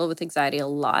to struggle with anxiety a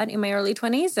lot in my early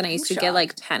 20s. And I used to get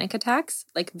like panic attacks,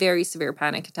 like very severe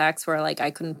panic attacks where like I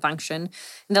couldn't function.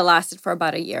 And that lasted for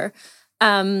about a year.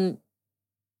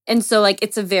 And so, like,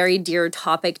 it's a very dear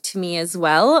topic to me as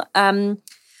well.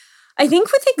 I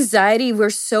think with anxiety, we're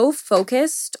so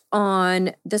focused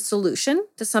on the solution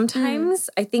that sometimes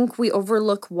I think we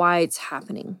overlook why it's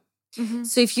happening.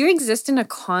 So if you exist in a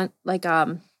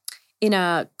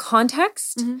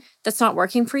context that's not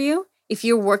working for you, if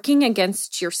you're working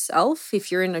against yourself,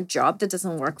 if you're in a job that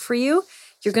doesn't work for you,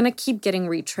 you're going to keep getting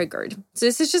re-triggered. So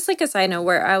this is just like a side note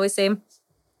where I always say,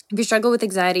 if you struggle with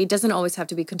anxiety, it doesn't always have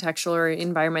to be contextual or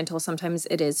environmental. Sometimes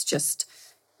it is just,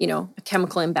 a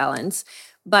chemical imbalance.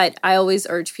 But I always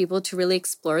urge people to really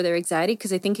explore their anxiety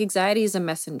because I think anxiety is a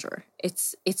messenger.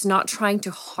 It's not trying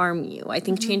to harm you. I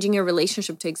think changing your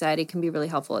relationship to anxiety can be really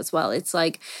helpful as well. It's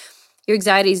like your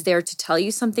anxiety is there to tell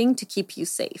you something to keep you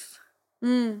safe.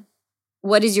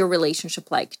 What is your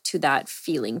relationship like to that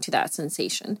feeling, to that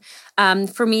sensation?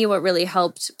 For me, what really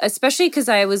helped, especially because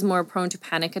I was more prone to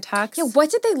panic attacks. Yeah, what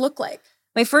did they look like?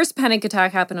 My first panic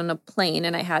attack happened on a plane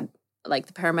and I had like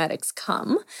the paramedics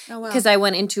come because I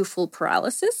went into full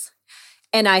paralysis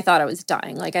and I thought I was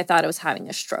dying. Like I thought I was having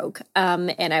a stroke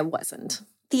and I wasn't.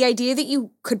 The idea that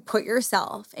you could put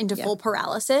yourself into full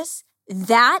paralysis,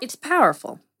 it's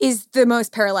powerful. Is the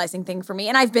most paralyzing thing for me.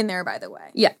 And I've been there, by the way.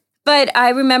 Yeah. But I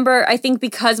remember, I think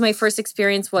because my first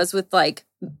experience was with like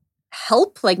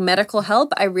help, like medical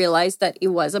help, I realized that it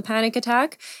was a panic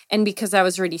attack. And because I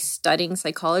was already studying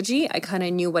psychology, I kind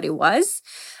of knew what it was.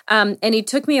 And it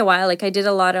took me a while. Like I did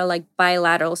a lot of like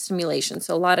bilateral stimulation.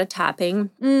 So a lot of tapping.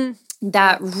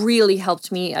 That really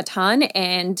helped me a ton.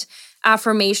 And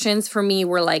affirmations for me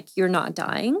were like, you're not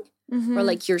dying. Or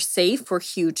like, you're safe were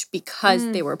huge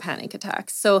because they were panic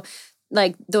attacks. So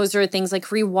like those are things like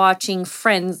rewatching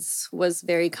Friends was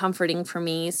very comforting for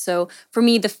me. So for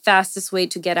me, the fastest way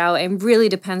to get out, and really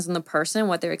depends on the person,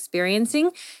 what they're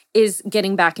experiencing, is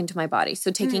getting back into my body.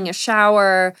 So taking a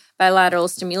shower, bilateral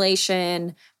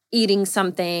stimulation, eating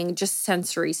something, just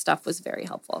sensory stuff was very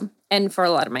helpful. And for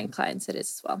a lot of my clients, it is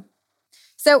as well.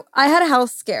 So I had a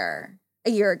health scare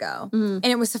a year ago, and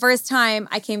it was the first time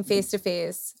I came face to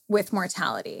face with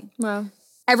mortality. Wow.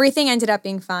 Everything ended up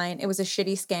being fine. It was a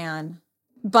shitty scan.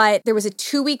 But there was a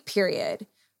 3-week period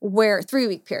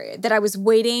that I was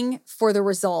waiting for the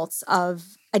results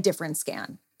of a different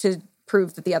scan to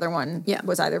prove that the other one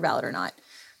was either valid or not.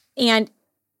 And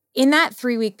in that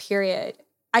 3-week period,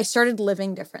 I started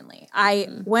living differently. I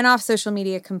went off social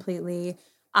media completely.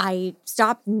 I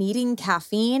stopped needing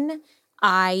caffeine.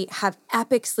 I have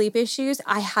epic sleep issues.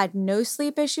 I had no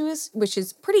sleep issues, which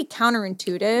is pretty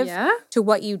counterintuitive to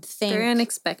what you'd think. Very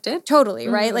unexpected. Totally,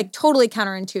 right? Like totally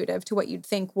counterintuitive to what you'd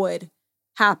think would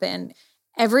happen.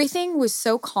 Everything was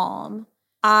so calm.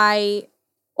 I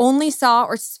only saw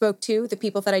or spoke to the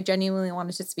people that I genuinely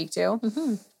wanted to speak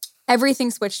to. Everything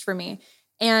switched for me.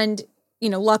 And,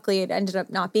 luckily it ended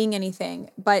up not being anything.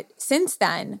 But since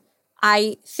then,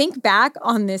 I think back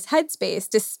on this headspace,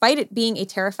 despite it being a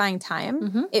terrifying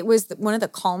time, it was one of the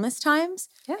calmest times.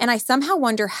 Yeah. And I somehow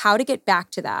wonder how to get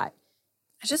back to that.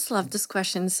 I just love this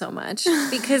question so much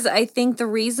because I think the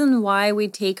reason why we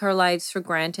take our lives for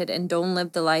granted and don't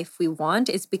live the life we want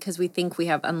is because we think we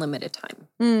have unlimited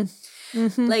time.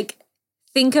 Like,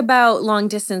 think about long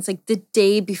distance, like the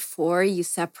day before you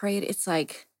separate, it's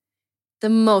like the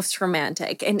most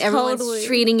romantic and everyone's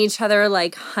treating each other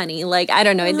like honey. Like, I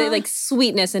don't know, like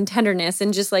sweetness and tenderness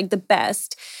and just like the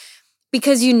best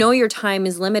because you know your time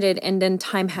is limited and then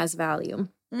time has value.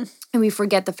 And we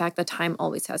forget the fact that time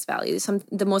always has value.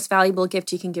 The most valuable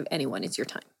gift you can give anyone is your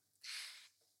time.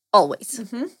 Always.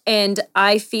 And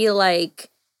I feel like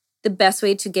the best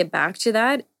way to get back to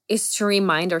that is to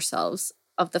remind ourselves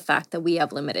of the fact that we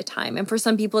have limited time. And for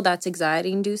some people, that's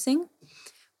anxiety-inducing.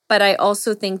 But I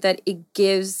also think that it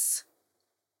gives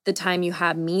the time you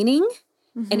have meaning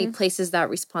and it places that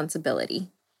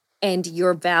responsibility. And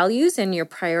your values and your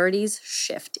priorities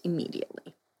shift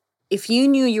immediately. If you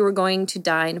knew you were going to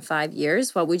die in 5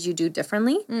 years, what would you do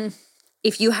differently?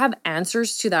 If you have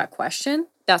answers to that question,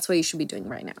 that's what you should be doing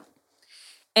right now.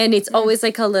 And it's always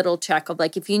like a little check of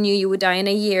like, if you knew you would die in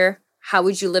a year, how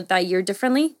would you live that year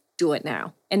differently? Do it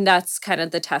now. And that's kind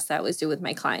of the test that I always do with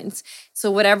my clients. So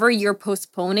whatever you're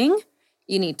postponing,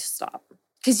 you need to stop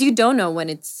because you don't know when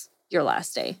it's your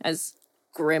last day, as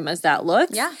grim as that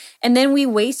looks. Yeah. And then we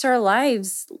waste our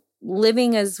lives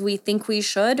living as we think we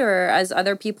should or as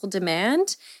other people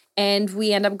demand. And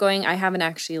we end up going, I haven't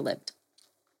actually lived.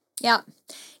 Yeah.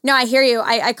 No, I hear you.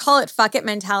 I call it fuck it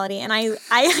mentality. And I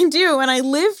do. And I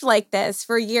lived like this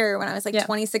for a year when I was like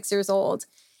 26 years old.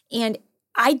 And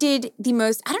I did the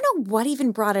most, I don't know what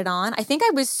even brought it on. I think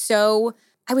I was so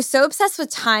obsessed with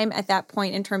time at that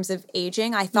point in terms of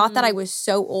aging. I thought that I was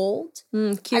so old. Cute.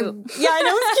 I know it's cute,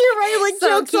 right? Like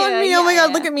So jokes on cute. me. Oh my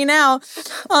God, look at me now.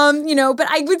 But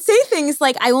I would say things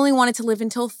like I only wanted to live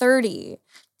until 30.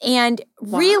 And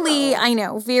really, I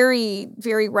know, very,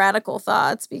 very radical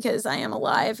thoughts because I am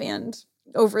alive and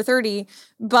over 30.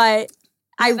 But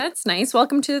that's nice.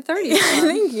 Welcome to the 30s.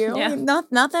 Thank you. Yeah. Not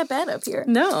that bad up here.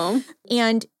 No.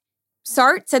 And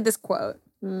Sartre said this quote,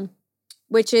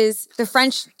 which is the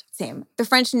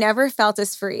French never felt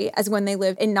as free as when they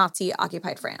lived in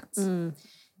Nazi-occupied France.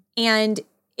 And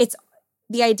it's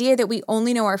the idea that we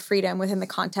only know our freedom within the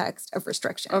context of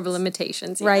restrictions. Over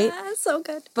limitations. Right? Yeah, so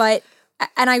good. But,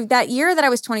 that year that I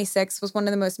was 26 was one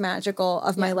of the most magical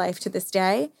of my life to this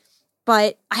day.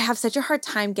 But I have such a hard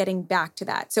time getting back to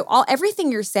that. So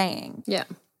everything you're saying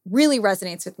really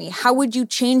resonates with me. How would you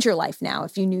change your life now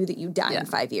if you knew that you'd die in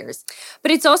 5 years? But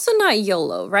it's also not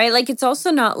YOLO, right? Like, it's also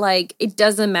not like, it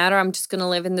doesn't matter. I'm just going to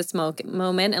live in this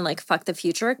moment and like, fuck the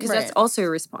future. Because that's also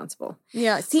irresponsible.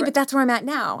 Yeah. See, but that's where I'm at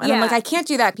now. And I'm like, I can't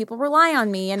do that. People rely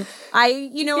on me. And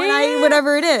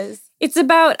whatever it is. It's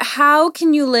about how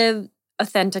can you live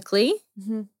authentically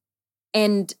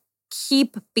and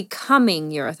keep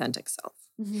becoming your authentic self.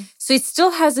 So it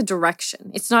still has a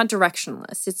direction. It's not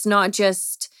directionless. It's not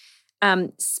just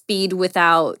speed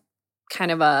without kind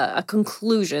of a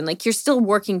conclusion. Like, you're still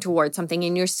working towards something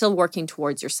and you're still working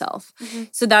towards yourself.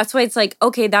 So that's why it's like,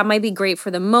 okay, that might be great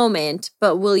for the moment,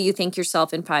 but will you think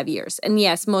yourself in 5 years? And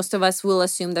yes, most of us will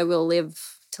assume that we'll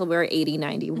live till we're 80,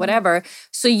 90, whatever.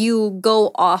 So you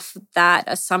go off that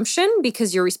assumption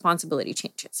because your responsibility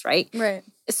changes, right? Right.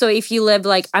 So if you live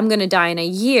like, I'm going to die in a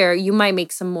year, you might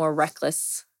make some more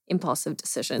reckless, impulsive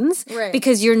decisions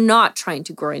because you're not trying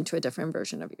to grow into a different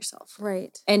version of yourself.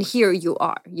 Right. And here you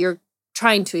are. You're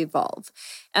trying to evolve.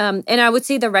 And I would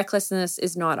say the recklessness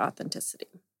is not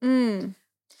authenticity.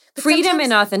 Freedom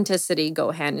and authenticity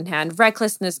go hand in hand.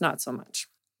 Recklessness, not so much.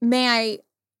 May I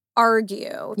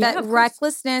argue that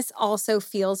recklessness also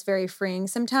feels very freeing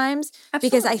sometimes?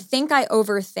 Because I think I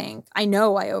overthink. I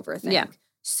know I overthink.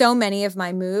 So many of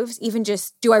my moves, even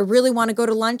just, do I really want to go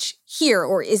to lunch here?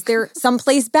 Or is there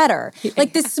someplace better?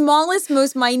 Like the smallest,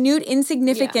 most minute,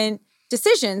 insignificant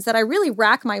decisions that I really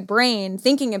rack my brain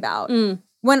thinking about.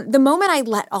 When the moment I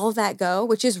let all of that go,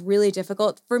 which is really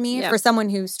difficult for me, for someone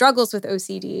who struggles with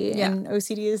OCD, and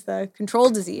OCD is the control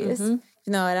disease, even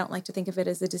though I don't like to think of it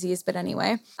as a disease, but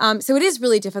anyway. So it is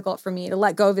really difficult for me to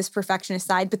let go of this perfectionist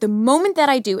side. But the moment that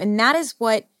I do, and that is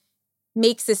what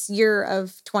makes this year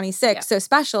of 26 so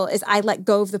special, is I let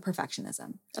go of the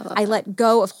perfectionism. I let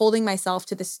go of holding myself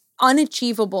to this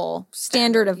unachievable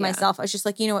standard of myself. I was just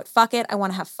like, you know what, fuck it, I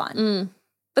want to have fun.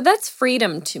 But that's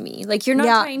freedom to me. Like, you're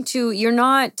not you're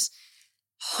not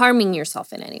harming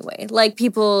yourself in any way. Like,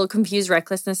 people confuse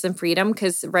recklessness and freedom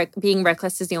because being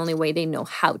reckless is the only way they know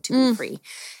how to be free.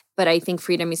 But I think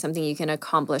freedom is something you can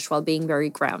accomplish while being very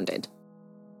grounded.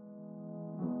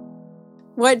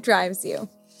 What drives you?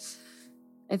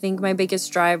 I think my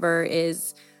biggest driver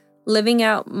is living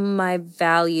out my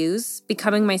values,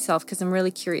 becoming myself, because I'm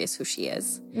really curious who she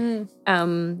is,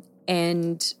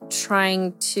 and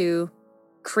trying to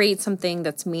create something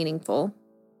that's meaningful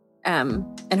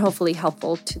and hopefully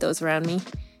helpful to those around me.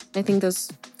 And I think those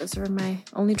are my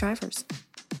only drivers.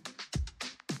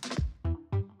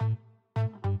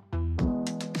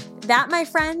 That, my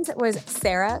friends, was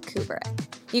Sarah Kubrick.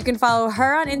 You can follow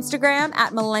her on Instagram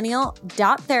at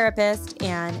millennial.therapist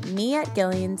and me at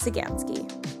Gillian Sagansky.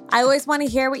 I always want to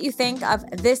hear what you think of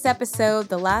this episode,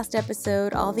 the last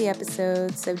episode, all the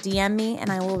episodes. So DM me and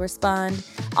I will respond.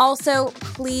 Also,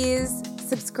 please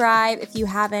subscribe if you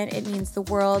haven't. It means the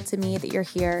world to me that you're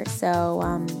here. So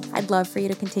I'd love for you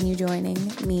to continue joining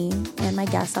me and my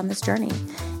guests on this journey.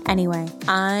 Anyway,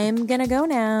 I'm going to go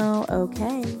now.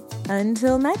 Okay.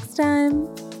 Until next time.